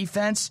Arizona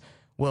defense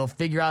will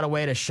figure out a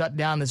way to shut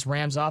down this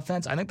Rams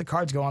offense. I think the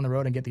Cards go on the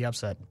road and get the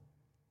upset.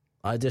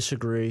 I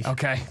disagree.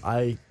 Okay.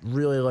 I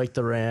really like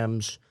the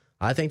Rams.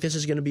 I think this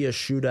is going to be a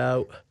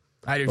shootout.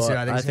 I do too.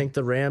 I think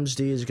the Rams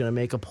D is going to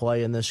make a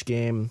play in this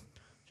game,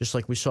 just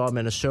like we saw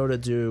Minnesota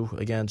do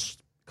against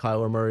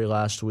Kyler Murray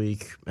last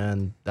week,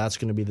 and that's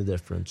going to be the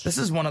difference.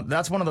 That's one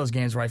of those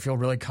games where I feel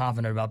really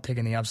confident about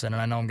picking the upset, and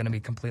I know I'm going to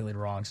be completely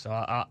wrong, so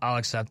I'll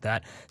accept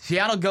that.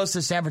 Seattle goes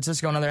to San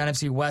Francisco, another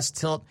NFC West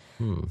tilt.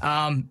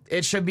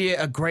 It should be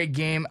a great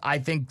game. I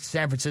think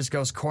San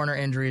Francisco's corner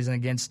injuries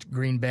against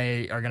Green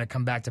Bay are going to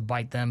come back to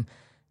bite them.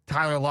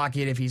 Tyler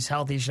Lockett, if he's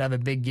healthy, should have a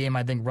big game.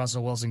 I think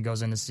Russell Wilson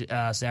goes into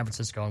San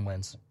Francisco and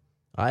wins.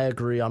 I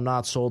agree. I'm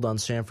not sold on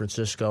San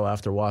Francisco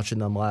after watching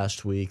them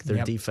last week.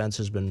 Their defense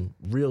has been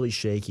really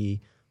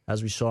shaky.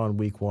 As we saw in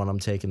week 1, I'm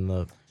taking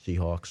the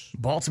Seahawks.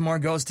 Baltimore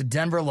goes to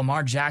Denver.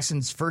 Lamar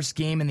Jackson's first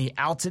game in the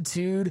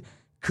altitude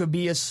could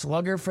be a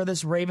slugger for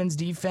this Ravens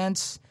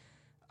defense.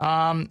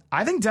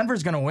 I think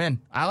Denver's going to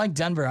win. I like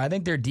Denver. I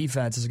think their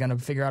defense is going to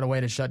figure out a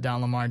way to shut down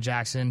Lamar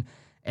Jackson.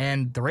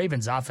 And the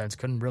Ravens' offense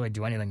couldn't really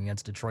do anything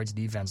against Detroit's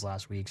defense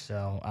last week.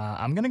 So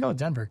I'm going to go with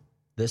Denver.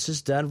 This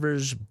is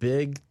Denver's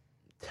big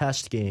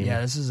test game.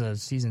 Yeah, this is a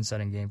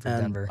season-setting game for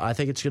Denver. I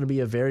think it's going to be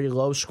a very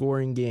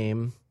low-scoring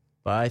game,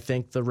 but I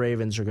think the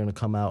Ravens are going to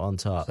come out on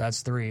top. So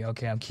that's 3.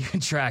 Okay, I'm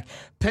keeping track.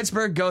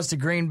 Pittsburgh goes to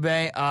Green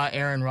Bay.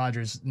 Aaron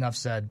Rodgers, enough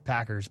said.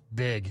 Packers,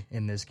 big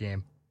in this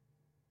game.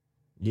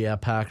 Yeah,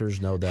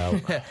 Packers, no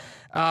doubt.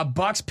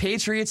 Bucks,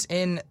 Patriots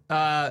in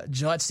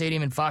Gillette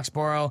Stadium in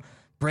Foxborough.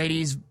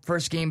 Brady's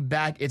first game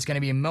back. It's going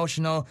to be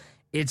emotional.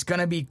 It's going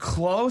to be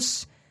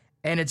close,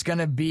 and it's going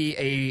to be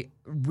a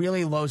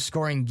really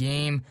low-scoring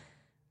game.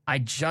 I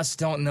just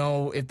don't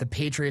know if the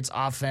Patriots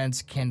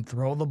offense can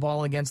throw the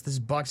ball against this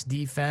Bucs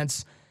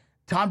defense.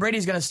 Tom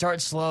Brady's going to start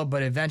slow,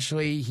 but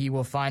eventually he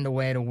will find a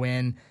way to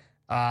win.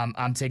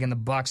 I'm taking the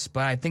Bucs,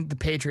 but I think the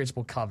Patriots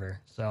will cover.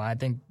 So I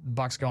think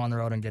Bucs go on the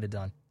road and get it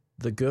done.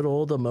 The good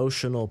old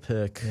emotional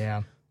pick.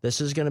 Yeah.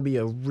 This is going to be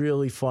a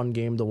really fun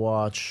game to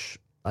watch,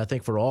 I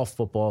think, for all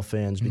football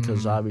fans,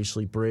 because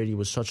obviously Brady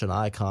was such an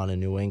icon in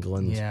New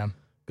England. Yeah.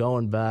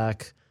 Going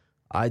back,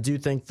 I do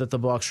think that the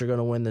Bucs are going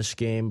to win this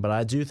game, but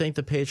I do think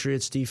the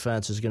Patriots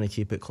defense is going to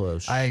keep it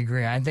close. I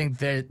agree. I think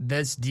that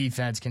this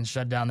defense can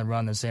shut down the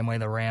run the same way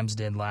the Rams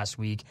did last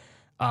week.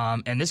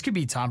 And this could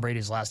be Tom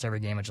Brady's last ever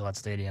game at Gillette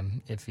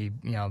Stadium if he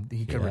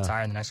could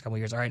retire in the next couple of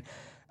years. All right.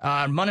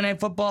 Monday Night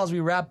Football, as we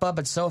wrap up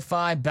at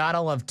SoFi,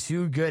 battle of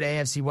 2 good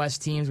AFC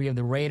West teams. We have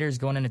the Raiders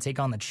going in to take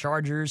on the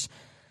Chargers.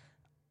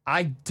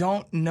 I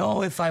don't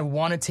know if I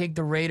want to take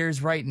the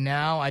Raiders right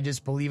now. I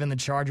just believe in the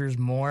Chargers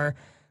more.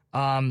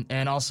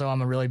 And also,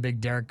 I'm a really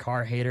big Derek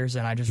Carr hater,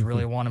 and I just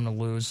really want him to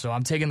lose. So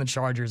I'm taking the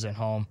Chargers at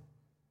home.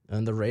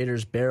 And the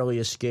Raiders barely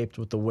escaped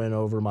with the win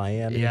over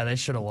Miami. Yeah, they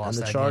should have lost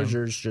that game. And the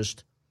Chargers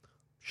just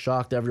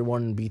shocked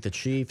everyone and beat the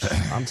Chiefs.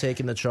 I'm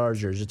taking the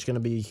Chargers. It's going to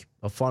be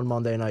a fun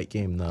Monday night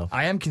game, though.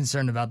 I am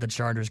concerned about the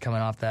Chargers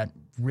coming off that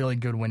really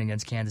good win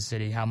against Kansas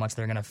City, how much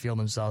they're going to feel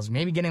themselves.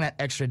 Maybe getting that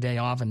extra day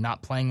off and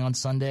not playing on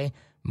Sunday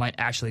might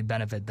actually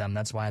benefit them.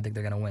 That's why I think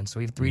they're going to win. So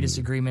we have 3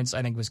 disagreements.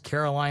 I think it was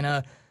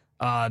Carolina,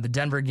 the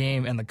Denver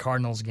game, and the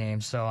Cardinals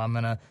game. So I'm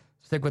going to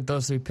stick with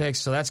those 3 picks.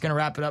 So that's going to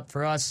wrap it up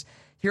for us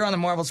here on the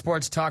Marble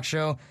Sports Talk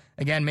Show.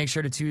 Again, make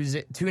sure to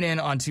tune in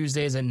on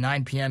Tuesdays at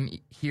 9 p.m.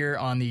 here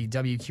on the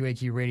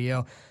WQAQ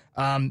radio.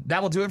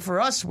 That will do it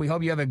for us. We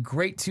hope you have a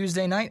great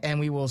Tuesday night, and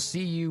we will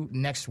see you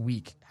next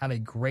week. Have a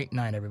great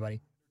night,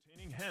 everybody.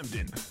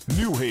 Hamden,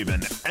 New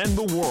Haven, and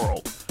the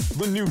world.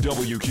 The new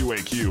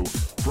WQAQ,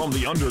 from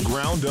the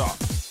underground up.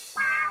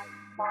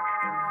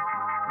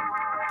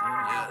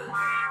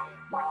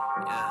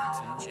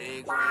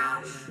 Jay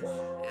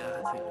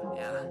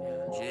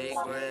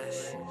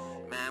Grash.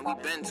 Man, we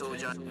been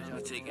told y'all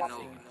taking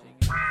over.